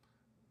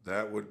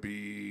 That would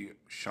be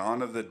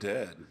Shaun of the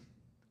Dead.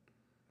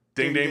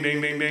 Ding, ding, ding,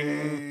 ding,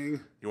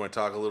 ding. You want to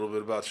talk a little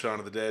bit about Shaun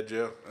of the Dead,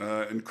 Joe?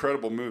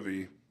 Incredible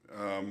movie.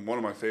 One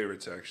of my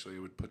favorites, actually. I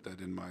would put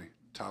that in my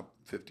top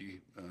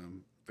 50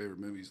 favorite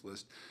movies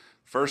list.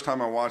 First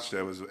time I watched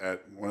it was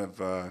at one of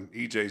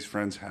EJ's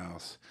friend's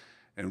house,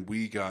 and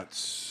we got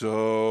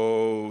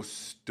so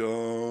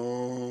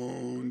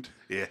stoned.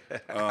 Yeah.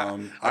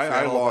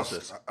 I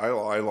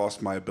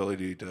lost my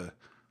ability to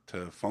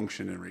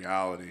function in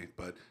reality,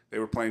 but they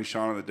were playing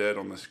Shaun of the Dead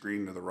on the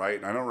screen to the right,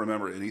 and I don't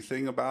remember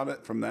anything about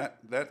it from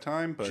that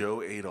time. But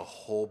Joe ate a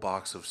whole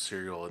box of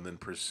cereal and then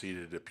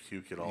proceeded to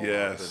puke it all up.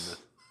 Yes,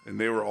 and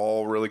they were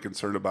all really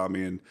concerned about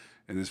me, and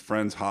his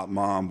friend's hot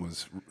mom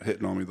was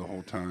hitting on me the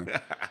whole time.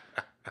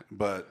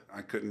 but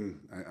I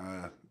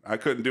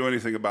couldn't do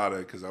anything about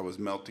it because I was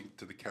melting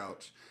to the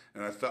couch,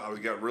 and I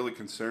got really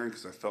concerned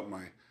because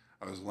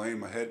I was laying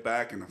my head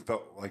back and I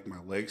felt like my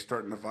legs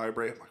starting to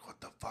vibrate. I'm like,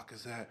 what the fuck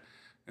is that?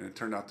 And it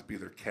turned out to be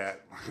their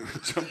cat.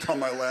 Jumped on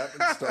my lap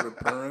and started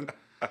purring.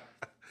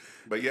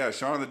 But yeah,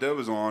 Shaun of the Dead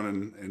was on,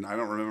 and I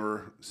don't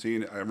remember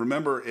seeing it. I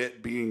remember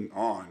it being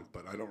on,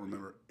 but I don't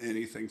remember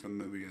anything from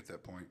the movie at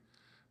that point.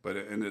 But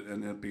it ended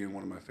up being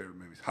one of my favorite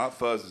movies. Hot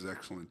Fuzz is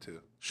excellent too.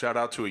 Shout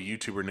out to a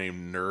YouTuber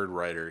named Nerd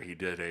Writer. He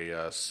did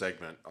a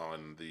segment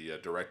on the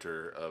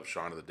director of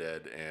Shaun of the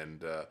Dead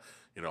and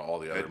all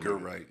the other Edgar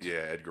movies. Wright.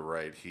 Yeah, Edgar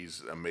Wright.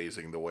 He's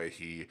amazing.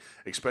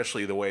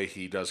 Especially the way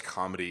he does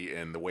comedy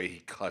and the way he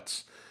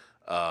cuts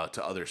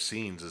to other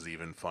scenes is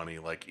even funny.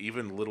 Like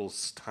even little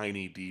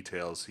tiny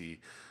details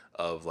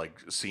of like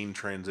scene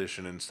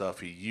transition and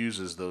stuff. He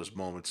uses those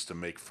moments to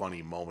make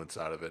funny moments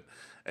out of it,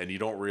 and you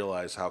don't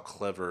realize how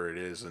clever it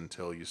is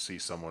until you see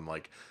someone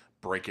like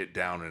break it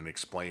down and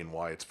explain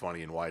why it's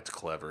funny and why it's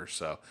clever.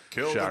 So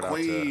Kill shout the out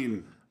to-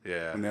 Queen.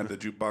 yeah, When they had the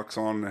jukebox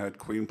on and they had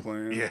Queen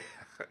playing. yeah.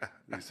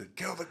 And he said,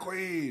 kill the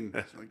Queen.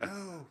 It's like,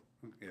 no.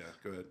 Yeah,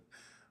 go ahead.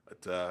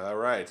 But all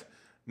right.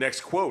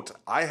 Next quote: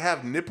 "I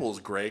have nipples,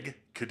 Greg.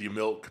 Could you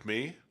milk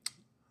me?"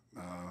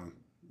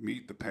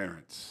 Meet the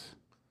Parents.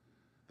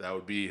 That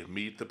would be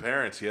Meet the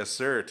Parents. Yes,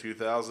 sir.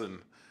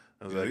 2000.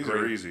 That was Yeah, a these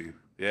great- are easy.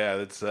 Yeah,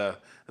 that's a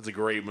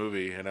great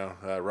movie.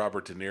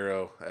 Robert De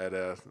Niro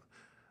had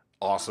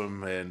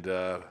awesome and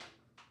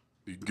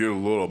You get a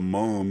little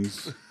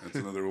mums. That's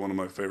another one of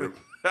my favorite.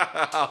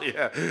 oh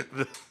yeah,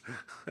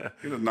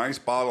 Get a nice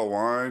bottle of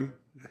wine.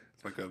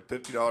 It's like a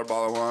 $50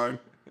 bottle of wine.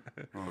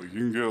 Oh, you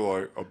can get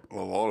like a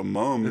lot of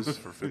mums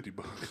for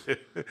 $50.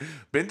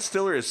 Ben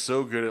Stiller is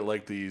so good at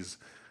like these.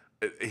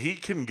 He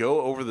can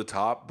go over the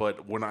top,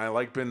 but when I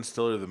like Ben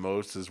Stiller the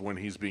most is when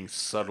he's being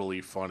subtly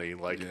funny,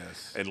 like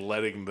Yes. and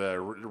letting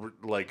the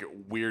like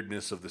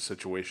weirdness of the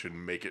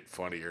situation make it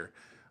funnier.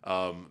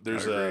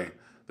 There's I a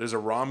agree.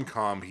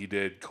 rom-com he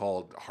did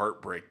called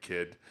Heartbreak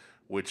Kid,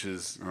 which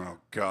is Oh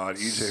God,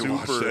 EJ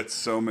watched Super- that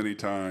so many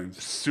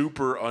times.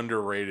 super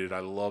underrated. I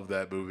love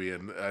that movie,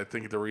 and I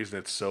think the reason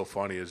it's so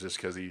funny is just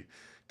because he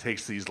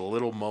takes these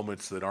little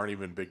moments that aren't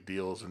even big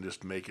deals and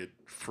just make it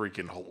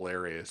freaking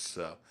hilarious.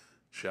 So,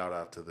 shout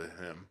out to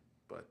him.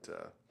 But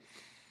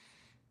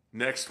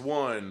next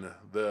one,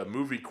 the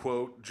movie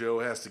quote Joe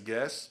has to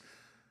guess.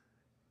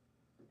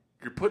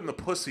 You're putting the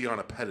pussy on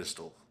a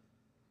pedestal.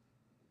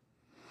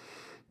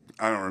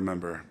 I don't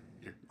remember.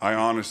 I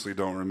honestly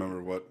don't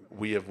remember what.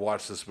 We have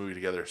watched this movie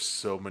together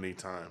so many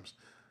times.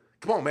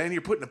 Come on, man!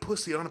 You're putting a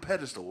pussy on a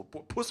pedestal.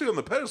 Pussy on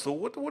the pedestal.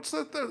 What's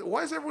that?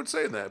 Why is everyone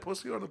saying that?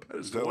 Pussy on the pedestal.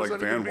 Is that What does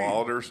like even Van mean?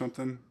 Wilder or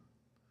something?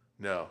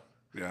 No.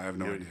 Yeah, I have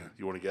no idea.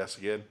 You want to guess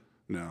again?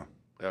 No.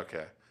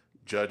 Okay.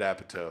 Judd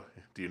Apatow.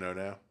 Do you know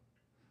now?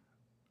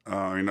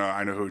 I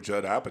know who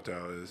Judd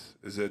Apatow is.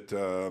 Is it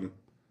the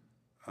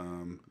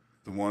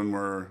one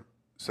where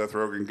Seth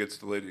Rogen gets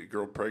the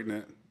girl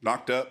pregnant,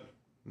 knocked up?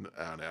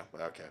 Oh no.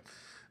 Okay.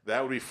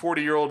 That would be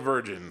 40-year-old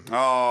virgin.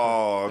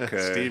 Oh,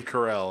 okay. Steve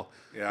Carell.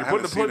 Yeah, I You're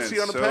haven't putting seen the pussy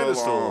it on a so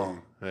pedestal.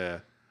 long. Yeah.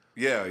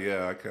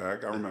 Yeah.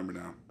 I remember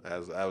now.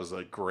 That was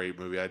a great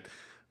movie. I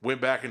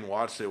went back and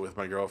watched it with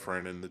my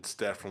girlfriend, and it's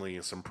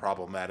definitely some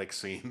problematic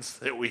scenes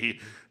that we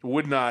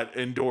would not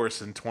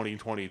endorse in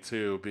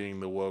 2022, being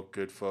the woke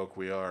good folk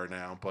we are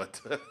now. But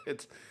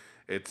it's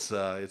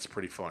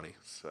pretty funny.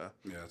 So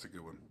Yeah, that's a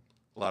good one.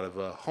 a lot of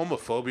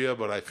homophobia,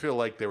 but I feel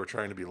like they were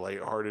trying to be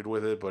lighthearted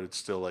with it, but it's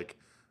still like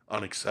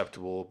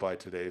unacceptable by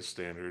today's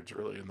standards,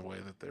 really, in the way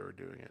that they were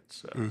doing it.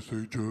 So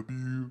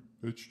SHW,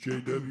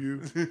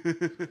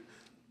 HJW.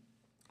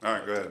 All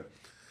right, go ahead.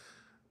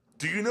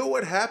 do you know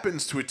what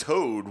happens to a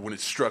toad when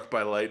it's struck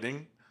by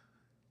lightning?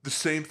 The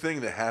same thing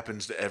that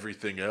happens to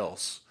everything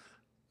else.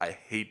 I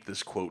hate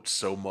this quote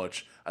so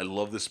much. I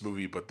love this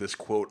movie, but this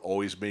quote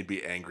always made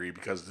me angry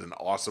because it's an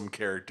awesome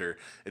character.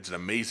 It's an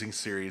amazing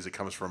series. It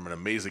comes from an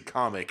amazing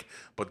comic,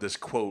 but this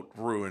quote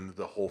ruined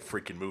the whole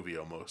freaking movie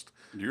almost.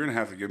 You're going to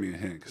have to give me a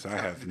hint because I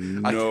have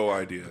no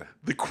idea.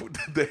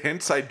 The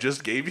hints I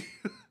just gave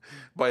you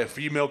by a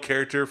female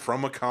character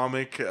from a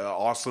comic,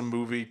 awesome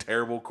movie,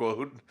 terrible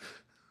quote.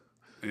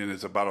 And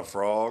it's about a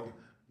frog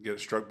get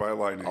struck by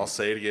lightning. I'll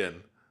say it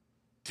again.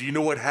 Do you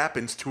know what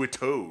happens to a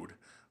toad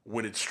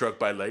when it's struck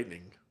by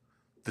lightning?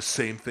 The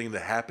same thing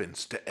that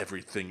happens to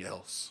everything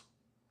else.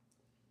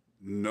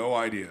 No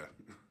idea.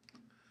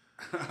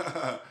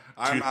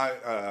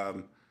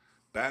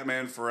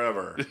 Batman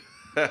Forever,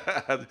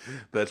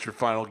 That's your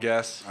final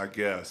guess? I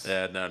guess.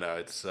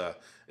 No.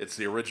 It's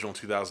the original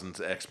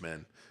 2000s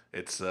X-Men.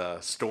 It's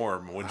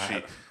Storm when she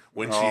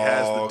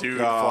has the dude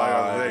fly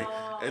on the thing,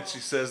 and she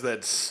says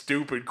that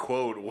stupid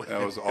quote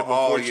That was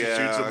before she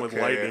shoots him with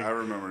okay, lightning. I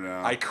remember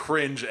now. I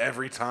cringe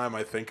every time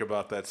I think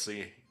about that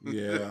scene.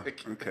 Yeah.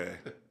 Okay.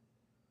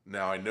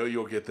 Now I know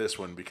you'll get this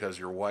one because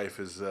your wife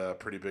is a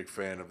pretty big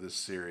fan of this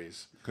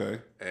series,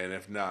 Okay. and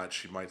if not,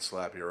 she might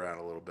slap you around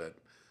a little bit.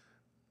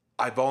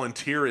 I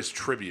volunteer as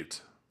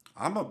tribute.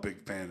 I'm a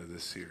big fan of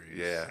this series.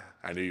 Yeah,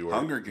 I knew you were.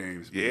 Hunger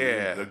Games. Man.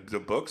 Yeah. The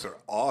books are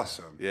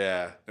awesome.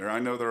 Yeah. I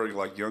know they're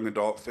like young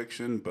adult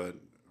fiction, but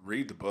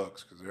read the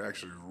books because they're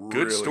actually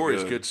Good really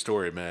story's good. good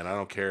story, man. I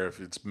don't care if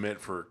it's meant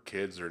for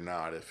kids or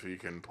not. If you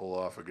can pull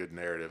off a good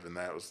narrative, and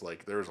that was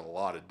like there was a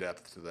lot of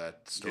depth to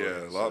that story.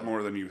 Yeah, a lot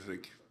more than you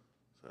think.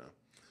 So,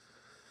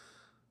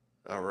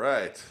 all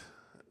right.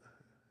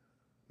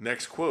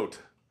 Next quote: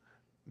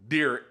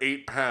 "Dear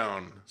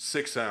 8-pound,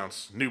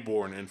 6-ounce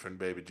newborn infant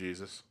baby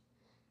Jesus."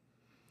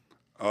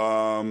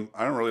 I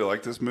don't really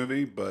like this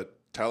movie, but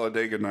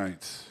Talladega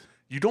Nights.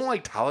 You don't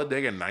like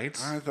Talladega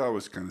Nights? I thought it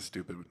was kind of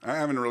stupid. I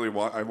haven't really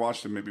I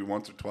watched it maybe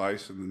once or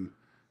twice, and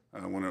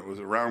then when it was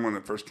around when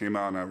it first came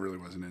out, and I really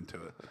wasn't into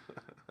it.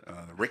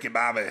 Ricky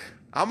Bobby.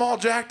 I'm all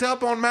jacked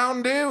up on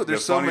Mountain Dew.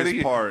 There's so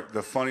many.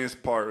 The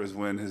funniest part was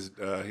when his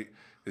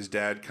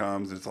dad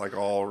comes. It's like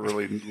all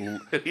really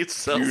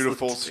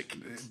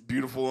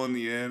beautiful in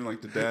the end.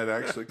 Like the dad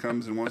actually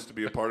comes and wants to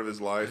be a part of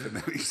his life, and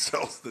then he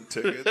sells the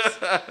tickets.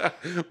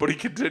 But he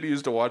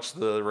continues to watch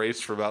the race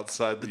from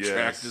outside the track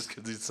Yes. just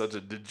because he's such a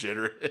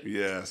degenerate.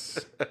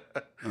 Yes.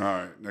 All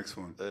right, next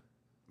one.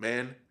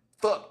 Man,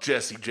 fuck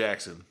Jesse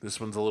Jackson. This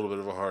one's a little bit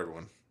of a hard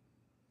one.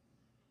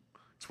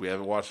 So we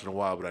haven't watched it in a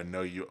while, but I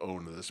know you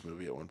owned this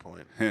movie at one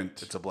point.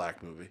 Hint. It's a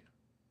black movie.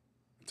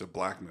 It's a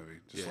black movie,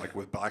 just Yeah. like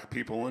with black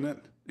people in it.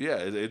 Yeah,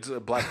 it's a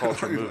black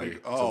culture Like, movie.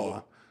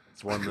 oh.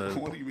 It's one that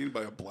What do you mean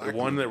by a black the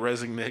one movie? that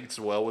resonates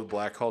well with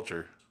black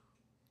culture.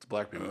 It's a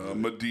black people. movie.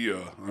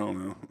 Medea. I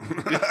don't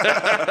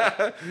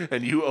know.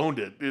 And you owned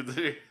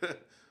it.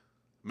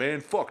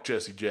 Man, fuck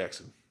Jesse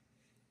Jackson.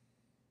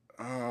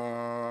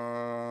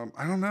 I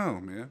don't know,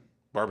 man.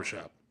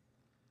 Barbershop.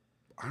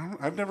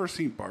 I've never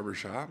seen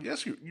Barbershop.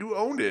 Yes, you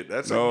owned it.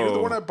 That's No. you're the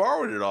one I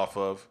borrowed it off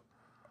of.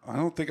 I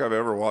don't think I've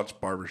ever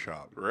watched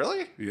Barbershop.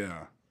 Really?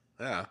 Yeah.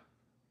 Yeah.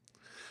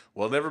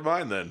 Well, never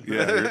mind then.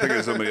 Yeah, you're thinking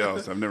of somebody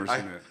else. I've never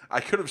seen it.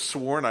 I could have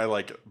sworn I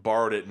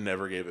borrowed it and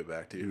never gave it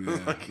back to you.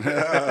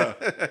 Yeah.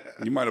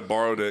 You might have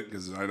borrowed it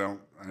because I've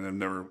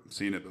never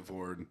seen it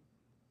before. And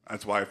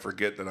that's why I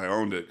forget that I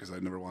owned it because I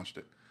never watched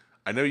it.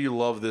 I know you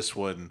love this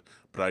one,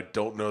 but I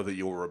don't know that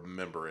you'll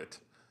remember it.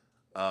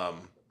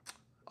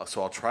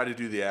 So I'll try to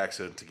do the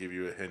accent to give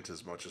you a hint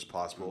as much as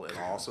possible, and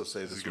I'll also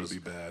say this is gonna was be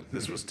bad.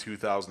 This was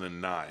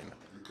 2009.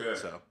 Okay.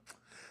 So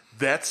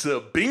that's a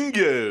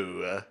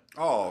bingo.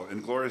 Oh,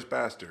 Inglourious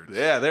Bastards.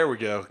 Yeah, there we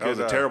go. That was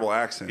a terrible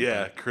accent.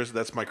 Yeah, Chris.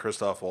 That's my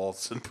Christoph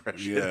Waltz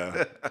impression.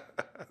 Yeah.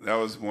 That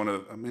was one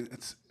of. I mean,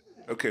 it's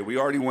okay. We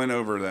already went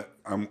over that.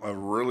 I'm a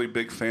really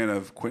big fan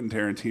of Quentin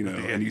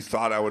Tarantino, and you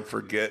thought I would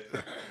forget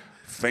a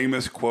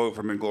famous quote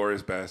from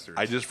Inglourious Bastards.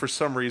 I just, for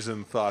some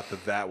reason, thought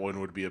that one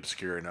would be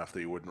obscure enough that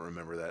you wouldn't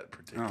remember that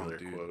particular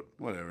dude, quote.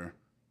 Whatever.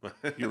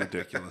 You're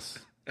ridiculous.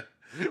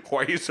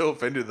 Why are you so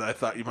offended that I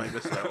thought you might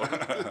miss that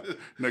one?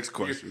 Next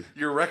question.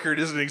 Your record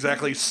isn't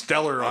exactly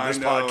stellar on this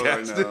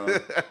podcast. I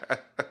know.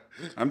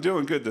 I'm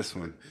doing good this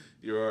one.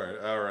 You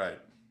are. All right.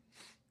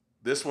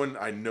 This one,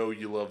 I know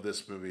you love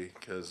this movie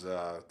because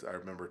I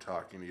remember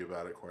talking to you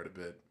about it quite a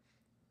bit.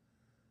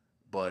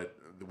 But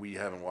we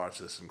haven't watched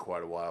this in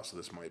quite a while, so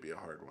this might be a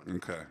hard one.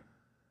 Okay.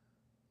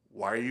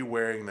 Why are you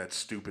wearing that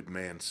stupid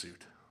man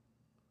suit?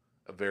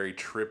 A very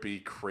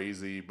trippy,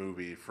 crazy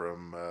movie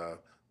from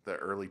the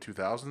early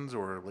 2000s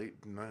or late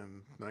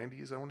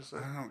 90s, I want to say.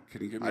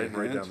 Can you give me I a didn't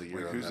write hint? down the year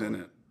Like, on who's that in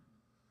one.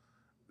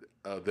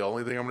 it? The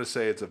only thing I'm going to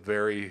say, it's a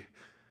very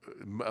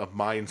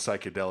mind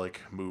psychedelic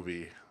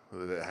movie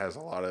that has a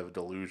lot of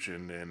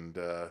delusion and...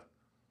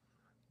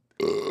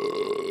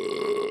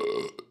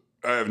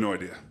 I have no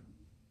idea.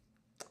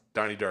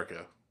 Donnie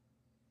Darko.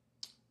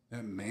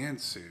 That man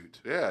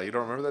suit. Yeah, you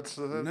don't remember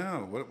that?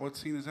 No. What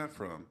scene is that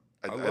from?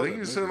 I love think that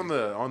he's sitting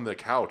movie. on the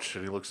couch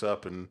and he looks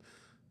up and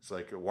it's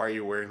like, "Why are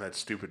you wearing that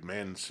stupid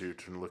man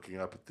suit?" And looking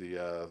up at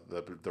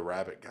the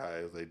rabbit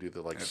guy, they do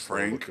the At slow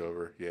Frank? look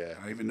over. Yeah.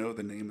 I even know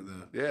the name of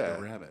the Yeah.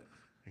 rabbit.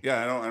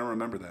 Yeah, I don't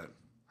remember that.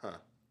 Huh.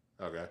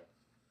 Okay.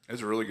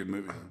 It's a really good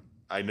movie.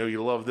 I know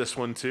you love this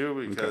one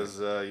too because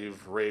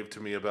you've raved to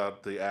me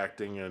about the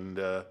acting and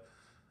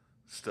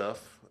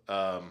stuff.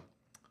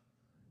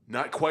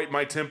 Not Quite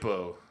My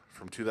Tempo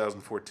from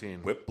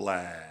 2014.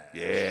 Whiplash.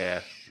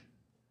 Yeah.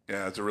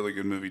 Yeah, it's a really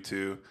good movie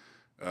too.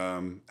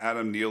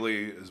 Adam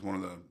Neely is one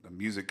of the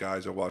music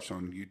guys I watch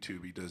on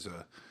YouTube. He does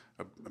a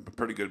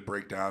pretty good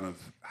breakdown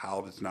of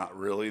how it's not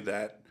really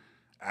that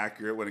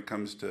accurate when it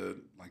comes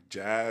to like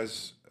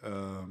jazz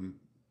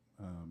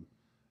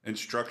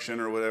instruction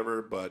or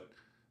whatever. But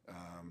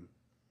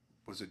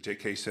was it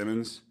J.K.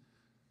 Simmons?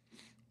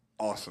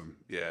 Awesome.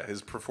 Yeah,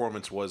 his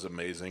performance was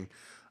amazing.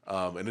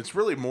 And it's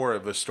really more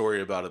of a story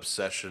about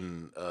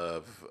obsession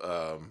of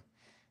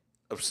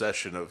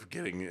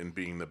getting and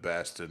being the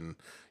best, and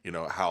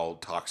how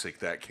toxic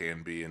that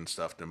can be and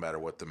stuff. No matter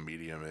what the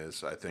medium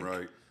is, I think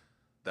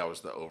that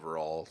was the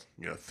overall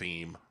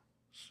theme.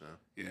 So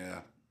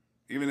Yeah,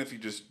 even if you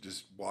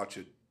just watch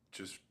it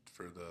just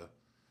for the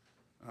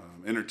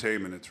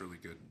entertainment, it's really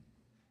good.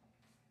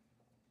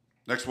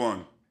 Next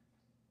one.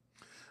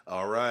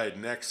 all right,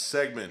 next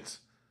segment.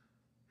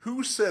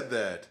 Who said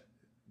that?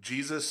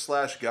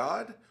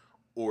 Jesus/God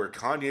or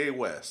Kanye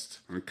West?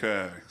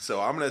 Okay. So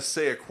I'm going to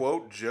say a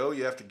quote. Joe,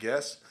 you have to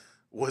guess.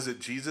 Was it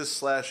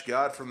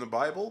Jesus/God from the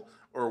Bible,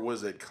 or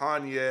was it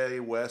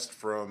Kanye West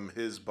from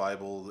his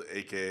Bible,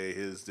 aka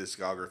his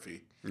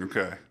discography?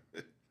 Okay.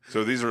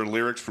 So these are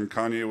lyrics from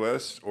Kanye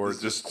West, or This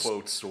is just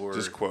quotes or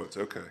just quotes?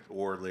 Okay.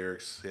 or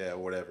lyrics, yeah,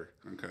 whatever.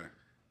 Okay.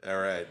 All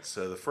right.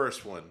 So the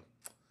first one: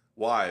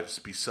 Wives,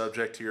 be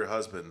subject to your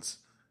husbands,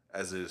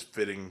 as it is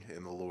fitting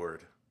in the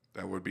Lord.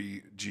 That would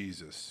be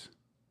Jesus.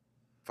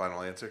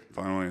 Final answer.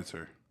 Final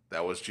answer.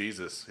 That was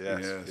Jesus. Yes.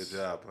 Yes. Good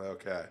job.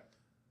 Okay.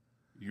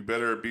 You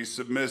better be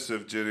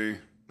submissive, Jenny.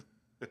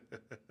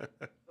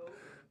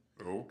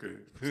 Okay.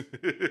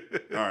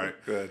 All right,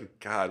 go ahead.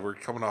 God, we're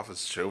coming off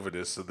as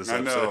chauvinists in this I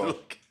know. episode.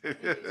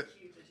 It's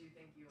cute that you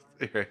think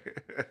you are.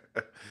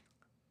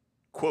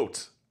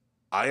 Quote,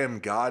 I am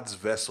God's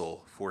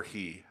vessel for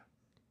he.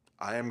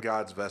 I am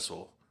God's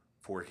vessel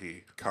for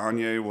he.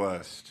 Kanye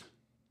West.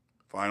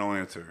 Final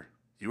answer.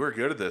 You are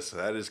good at this.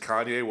 That is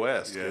Kanye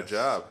West. Yes, Good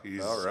job.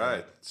 He's All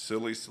right. a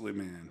silly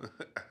man.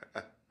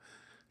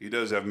 He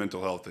does have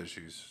mental health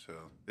issues, so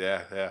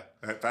Yeah, yeah.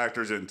 that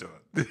factors into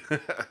it.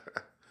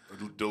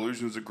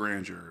 Delusions of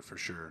grandeur, for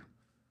sure.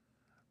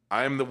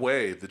 I am the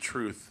way, the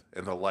truth,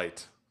 and the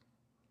light.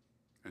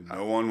 And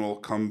no one will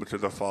come to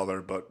the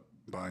Father but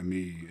by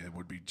me. It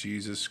would be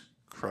Jesus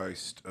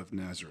Christ of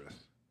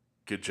Nazareth.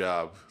 Good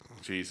job.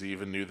 Jeez, he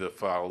even knew the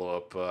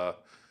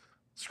follow-up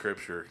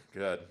scripture.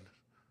 Good.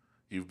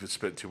 You've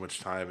spent too much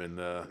time in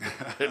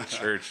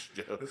church,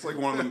 Joe. It's like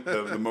one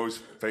of the most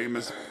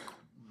famous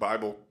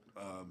Bible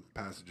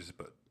passages,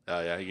 but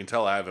Yeah, you can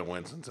tell I haven't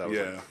went since I was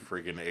Yeah. like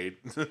freaking 8.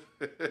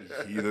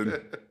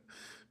 heathen.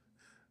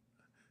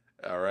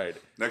 All right.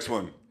 Next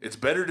one. It's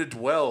better to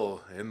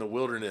dwell in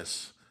the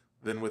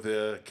than with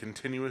a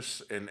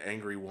continuous and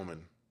angry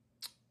woman.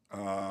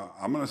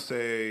 I'm going to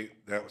say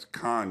that was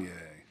Kanye.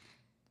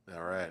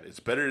 All right. It's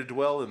better to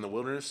dwell in the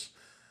wilderness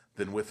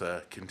than with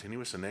a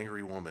continuous and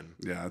angry woman.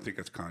 Yeah, I think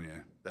that's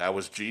Kanye. That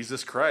was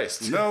Jesus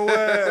Christ. No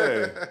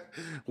way.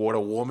 What a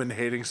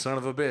woman-hating son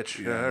of a bitch.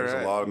 Yeah, All there's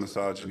right. a lot of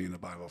misogyny in the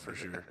Bible for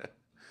sure.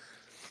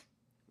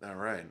 All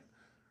right.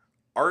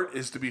 Art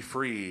is to be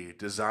free.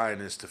 Design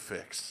is to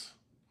fix.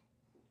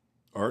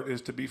 Art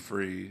is to be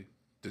free.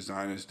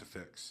 Design is to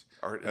fix.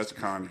 Art is That's to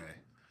be Kanye.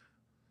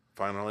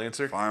 Final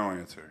answer? Final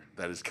answer.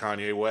 That is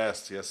Kanye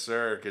West. Yes,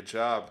 sir. Good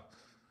job.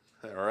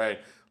 All right.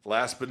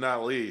 Last but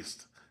not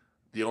least,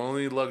 the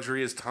only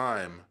luxury is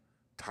time.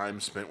 Time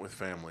spent with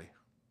family.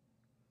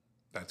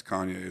 That's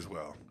Kanye as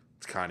well.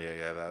 It's Kanye.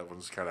 Yeah, that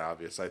one's kind of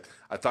obvious.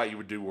 I thought you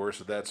would do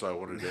worse at that, so I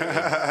wanted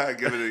to.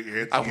 Give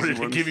it a I wanted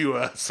to give you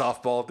a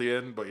softball at the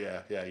end, but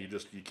yeah,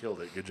 you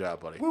killed it. Good job,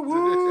 buddy.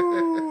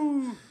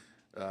 Woo!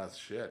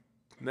 Shit.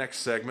 Next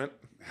segment.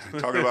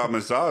 Talking about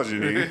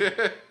misogyny.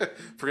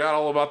 Forgot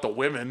all about the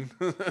women.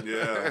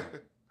 Yeah.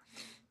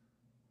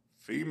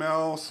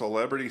 Female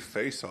celebrity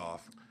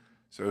face-off.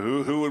 So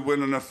who would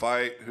win in a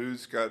fight?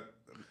 Who's got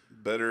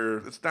better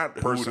It's not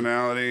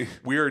personality?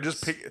 We are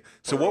just picking.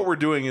 So what we're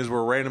doing is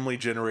we're randomly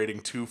generating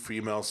 2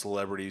 female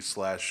celebrities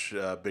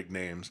 / big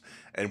names,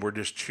 and we're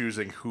just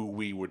choosing who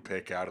we would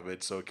pick out of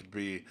it. So it could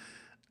be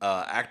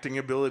acting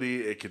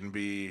ability, it can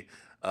be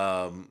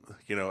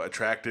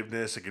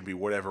attractiveness, it can be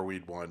whatever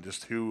we'd want.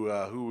 Just who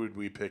would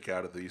we pick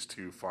out of these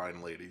 2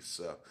 fine ladies?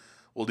 So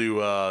we'll do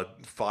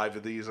 5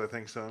 of these. I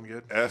think sound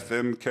good.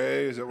 FMK,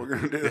 is that what we're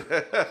gonna do?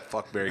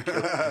 Fuck Mary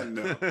Kill.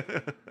 No.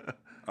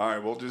 All right,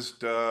 we'll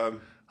just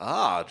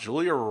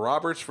Julia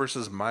Roberts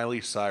versus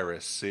Miley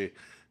Cyrus. See,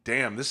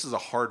 damn, this is a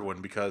hard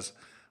one because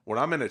when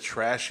I'm in a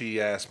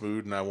trashy ass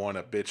mood and I want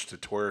a bitch to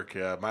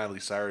twerk, Miley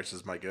Cyrus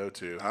is my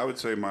go-to. I would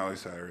say Miley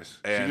Cyrus.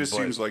 And- she just but-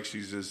 seems like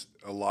she's just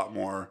a lot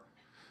more.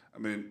 I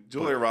mean,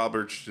 Julia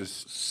Roberts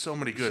just. So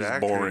many good She's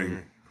acting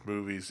boring.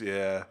 movies.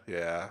 Yeah.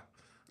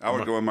 I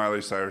would go with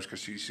Miley Cyrus because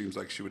she seems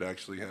like she would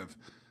actually have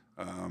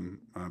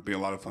be a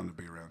lot of fun to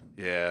be around.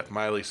 Yeah,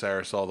 Miley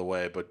Cyrus all the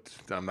way, but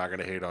I'm not going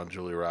to hate on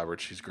Julia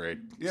Roberts. She's great.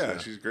 Yeah, So,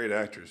 she's a great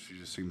actress. She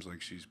just seems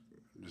like she's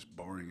just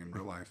boring in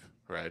real life.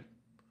 right.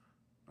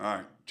 All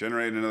right,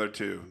 generate another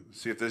 2.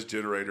 See if this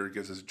generator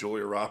gives us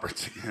Julia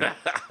Roberts again.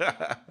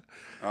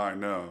 All right,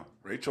 no.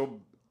 Rachel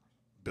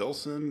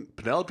Bilson.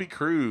 Penelope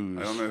Cruz.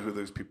 I don't know who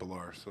those people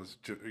are, so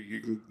you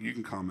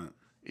can comment.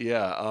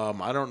 Yeah,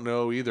 I don't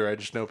know either. I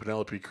just know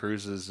Penelope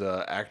Cruz is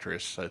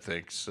actress, I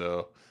think.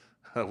 So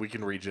we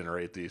can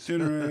regenerate these.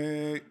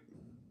 Generate.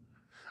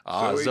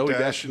 Zoe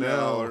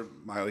Deschanel. or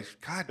Miley.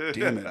 God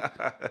damn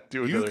it!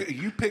 Do another.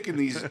 You picking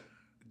these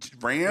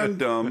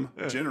random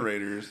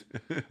generators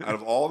out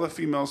of all the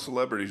female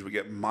celebrities? We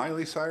get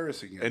Miley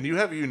Cyrus again. And you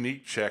have a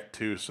unique check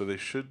too, so they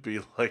should be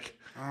like.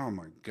 Oh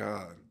my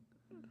god.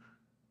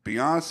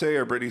 Beyonce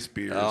or Britney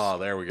Spears? Oh,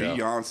 there we go.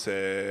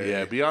 Beyonce.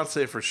 Yeah,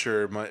 Beyonce for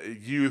sure. My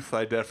youth,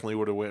 I definitely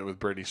would have went with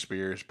Britney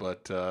Spears,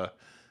 but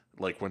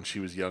like when she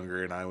was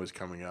younger and I was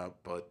coming up.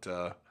 But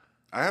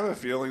I have a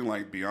feeling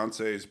like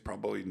Beyonce is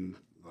probably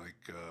like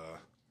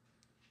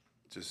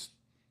just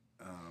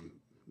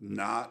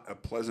not a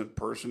pleasant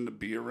person to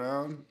be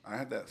around. I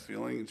had that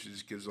feeling, and she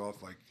just gives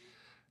off like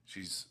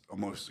she's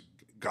almost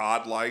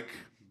godlike,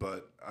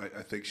 but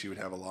I think she would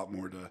have a lot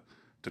more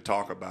to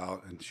talk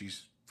about, and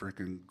she's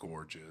freaking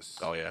gorgeous.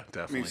 Oh yeah, I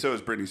definitely. mean, so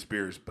is Britney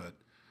Spears, but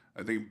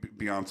I think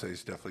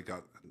Beyonce's definitely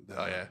got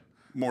Oh yeah.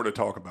 more to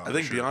talk about. I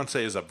think for sure.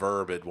 Beyonce is a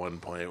verb at one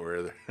point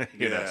where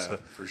Yeah,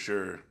 for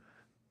sure.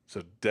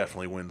 so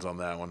definitely wins on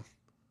that one.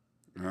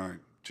 All right,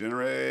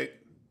 generate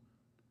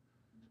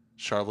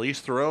Charlize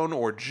Theron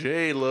or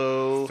J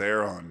Lo?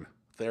 Theron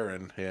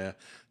Theron, yeah.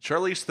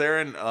 Charlize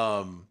Theron,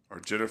 or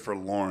Jennifer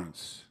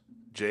Lawrence.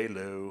 J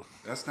Lo.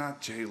 That's not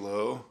J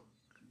Lo.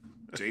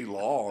 J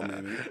Law,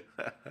 maybe.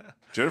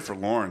 Jennifer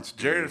Lawrence. Dude.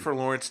 Jennifer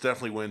Lawrence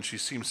definitely wins. She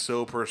seems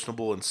so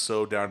personable and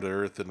so down to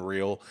earth and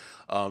real.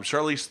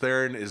 Charlize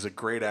Theron is a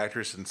great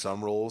actress in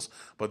some roles,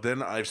 but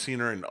then I've seen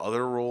her in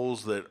other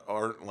roles that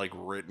aren't like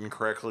written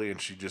correctly,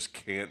 and she just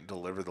can't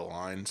deliver the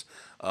lines.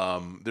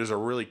 There's a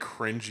really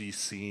cringy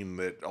scene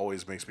that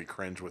always makes me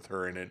cringe with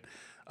her in it.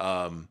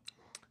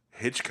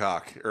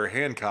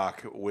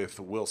 Hancock with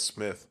Will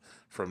Smith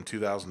from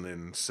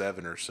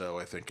 2007 or so,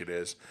 I think it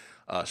is.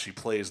 She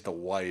plays the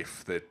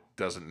wife that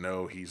doesn't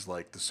know he's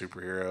like the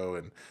superhero,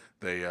 and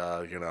they,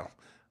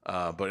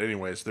 But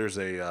anyways, there's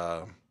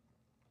a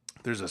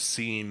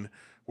scene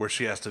where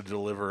she has to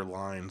deliver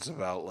lines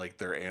about like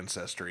their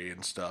ancestry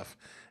and stuff,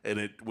 and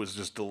it was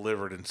just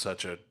delivered in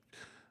such a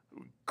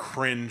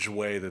cringe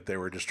way that they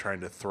were just trying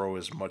to throw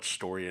as much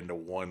story into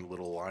one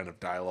little line of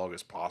dialogue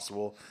as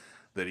possible,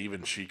 that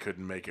even she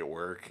couldn't make it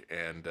work.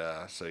 And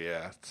so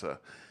yeah,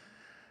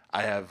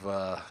 I have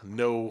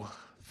no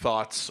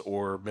thoughts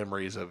or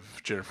memories of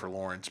Jennifer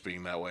Lawrence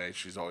being that way.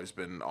 She's always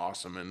been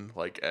awesome in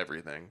like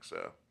everything.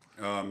 So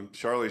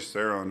Charlize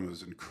Theron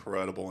was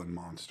incredible in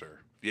Monster.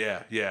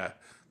 yeah,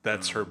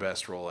 that's her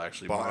best role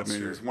actually. I Monster.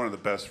 mean, it's one of the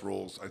best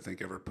roles I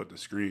think ever put to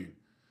screen.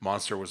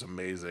 Monster was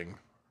amazing.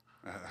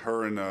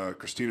 Her and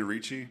Christina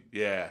Ricci.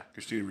 Yeah,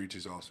 Christina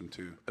Ricci's awesome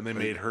too. and they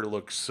made her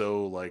look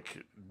so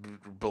like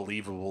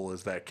believable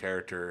as that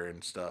character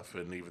and stuff.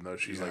 And even though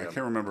she's I like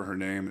can't remember her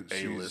name.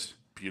 A-list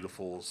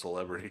beautiful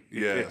celebrity,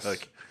 Yes,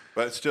 like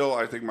but still,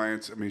 I think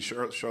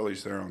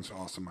Charlize Theron's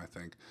awesome. I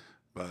think,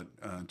 but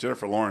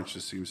Jennifer Lawrence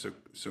just seems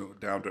so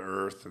down to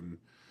earth, and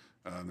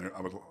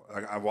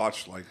I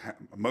watched like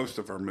most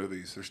of her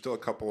movies. There's still a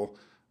couple.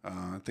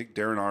 I think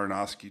Darren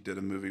Aronofsky did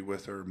a movie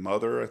with her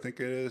mother. I think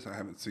it is. I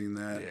haven't seen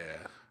that.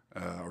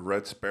 yeah.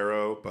 Red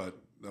Sparrow, but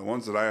the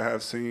ones that I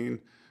have seen,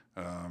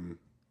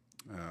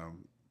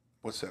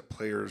 what's that?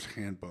 Player's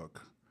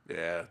Handbook.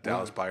 Yeah,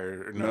 Dallas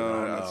Buyer.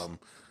 No,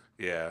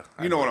 yeah.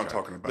 You know what I'm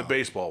talking about. The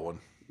baseball one.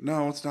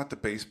 No, it's not the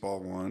baseball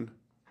one.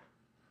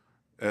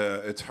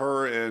 It's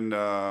her and.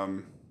 I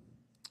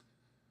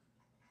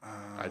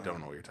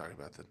don't know what you're talking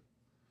about then.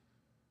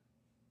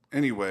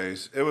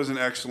 Anyways, it was an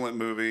excellent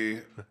movie.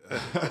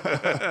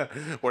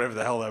 Whatever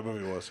the hell that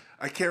movie was.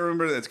 I can't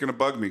remember. It's going to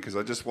bug me because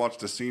I just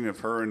watched a scene of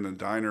her in the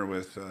diner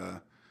with,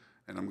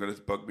 and I'm going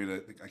to bug me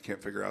that I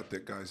can't figure out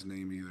that guy's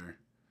name either.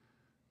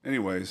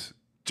 Anyways,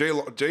 J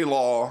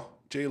Law,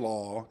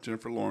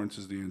 Jennifer Lawrence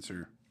is the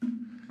answer.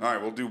 All right,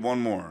 we'll do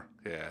one more.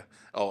 Yeah.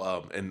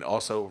 Oh, and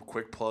also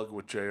quick plug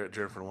with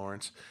Jennifer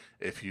Lawrence.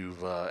 If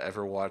you've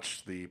ever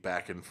watched the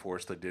back and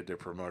forth they did to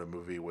promote a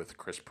movie with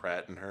Chris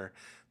Pratt and her,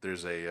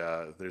 there's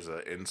a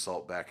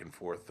insult back and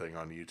forth thing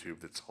on YouTube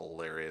that's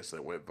hilarious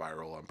that went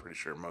viral. I'm pretty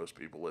sure most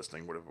people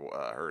listening would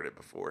have heard it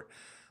before,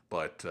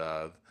 but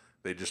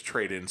they just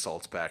trade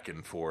insults back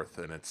and forth,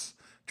 and it's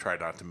try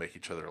not to make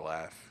each other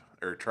laugh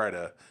or try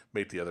to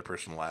make the other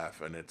person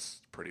laugh, and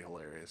it's pretty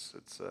hilarious.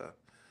 It's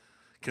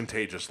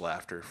contagious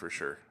laughter for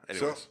sure.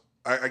 Anyways. So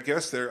I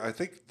guess I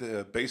think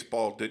the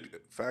baseball did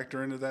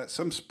factor into that.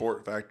 Some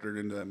sport factored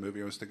into that movie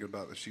I was thinking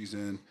about that she's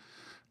in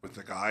with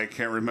the guy. I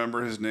can't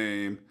remember his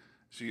name.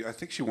 I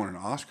think she won an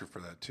Oscar for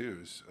that too.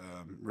 It's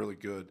really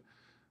good.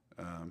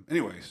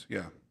 Anyways,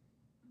 yeah.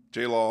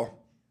 J Law,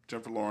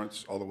 Jennifer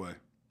Lawrence, all the way.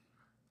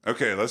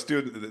 Okay, let's do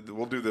it.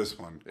 We'll do this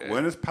one. Yeah.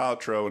 Gwyneth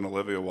Paltrow and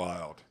Olivia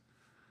Wilde.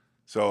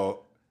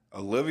 So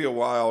Olivia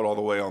Wilde all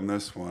the way on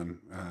this one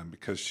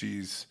because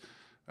she's,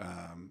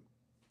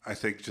 I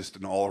think, just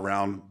an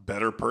all-around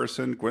better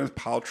person. Gwyneth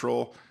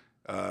Paltrow,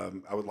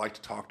 I would like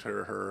to talk to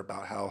her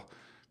about how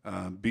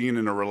being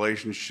in a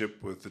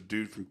relationship with the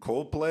dude from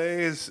Coldplay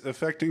is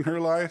affecting her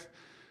life,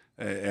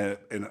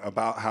 and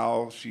about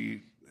how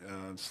she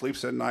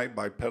sleeps at night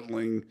by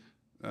peddling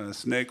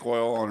snake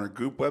oil on her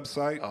Goop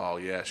website. Oh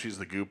yeah, she's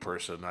the Goop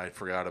person. I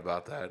forgot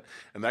about that,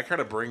 and that kind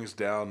of brings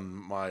down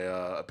my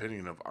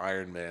opinion of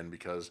Iron Man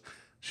because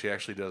she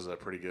actually does a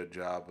pretty good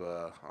job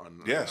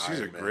on. Yeah, on she's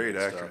Iron a Man great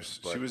and actress.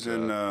 stuff, She but, was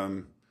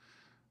in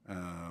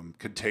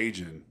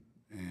Contagion,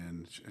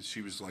 and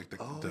she was like the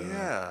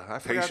yeah, I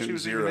forgot patient she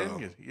was zero. even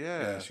in it.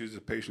 Yeah, she was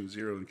a patient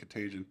zero in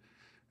Contagion,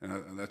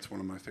 and that's one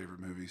of my favorite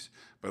movies.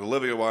 But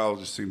Olivia Wilde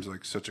just seems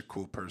like such a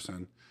cool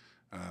person.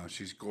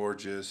 She's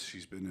gorgeous.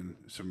 She's been in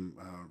some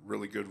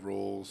really good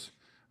roles.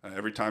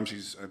 Every time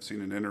I've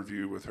seen an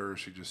interview with her,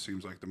 she just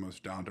seems like the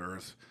most down to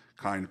earth,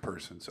 kind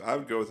person. So I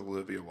would go with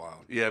Olivia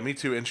Wilde. Yeah, me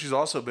too. And she's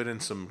also been in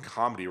some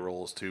comedy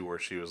roles too, where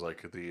she was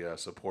like the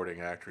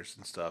supporting actress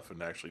and stuff,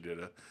 and actually did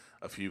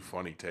a few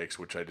funny takes,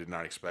 which I did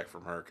not expect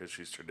from her because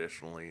she's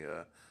traditionally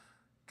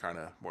kind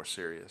of more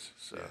serious.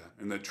 So Yeah.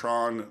 And the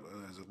Tron,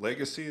 is it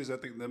Legacy? Is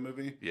that the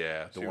movie?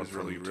 yeah, the She one was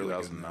from really, really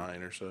good in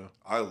 2009 or so.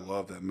 I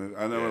love that movie.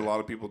 I know Yeah. a lot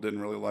of people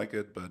didn't really like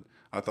it, but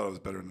I thought it was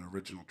better than the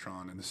original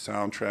Tron. And the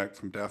soundtrack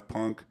from Daft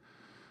Punk,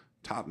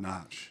 top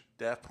notch.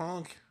 Daft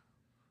Punk.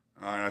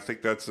 I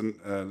think that's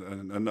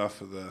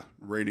enough of the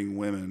rating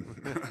women.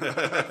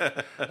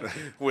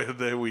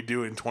 With we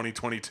do in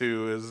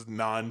 2022 as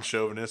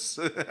non-chauvinists.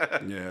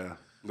 Yeah.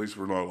 At least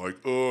we're not like,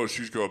 oh,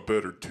 she's got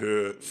better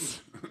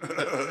tits.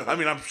 I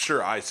mean, I'm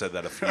sure I said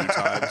that a few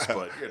times,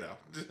 but you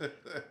know.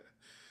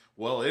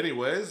 Well,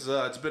 anyways,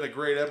 it's been a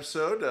great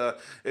episode.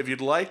 If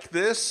you'd like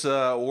this,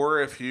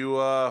 or if you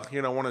want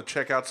to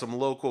check out some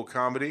local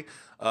comedy,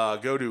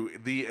 go to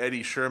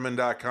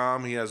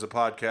theeddiesherman.com. He has a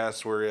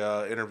podcast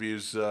where he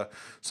interviews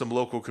some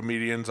local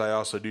comedians. I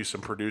also do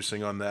some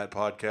producing on that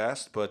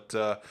podcast. But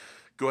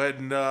go ahead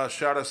and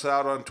shout us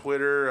out on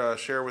Twitter.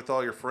 Share with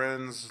all your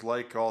friends.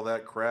 Like all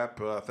that crap.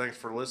 Thanks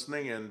for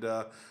listening, and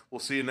we'll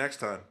see you next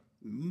time.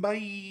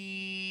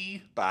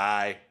 Bye.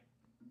 Bye.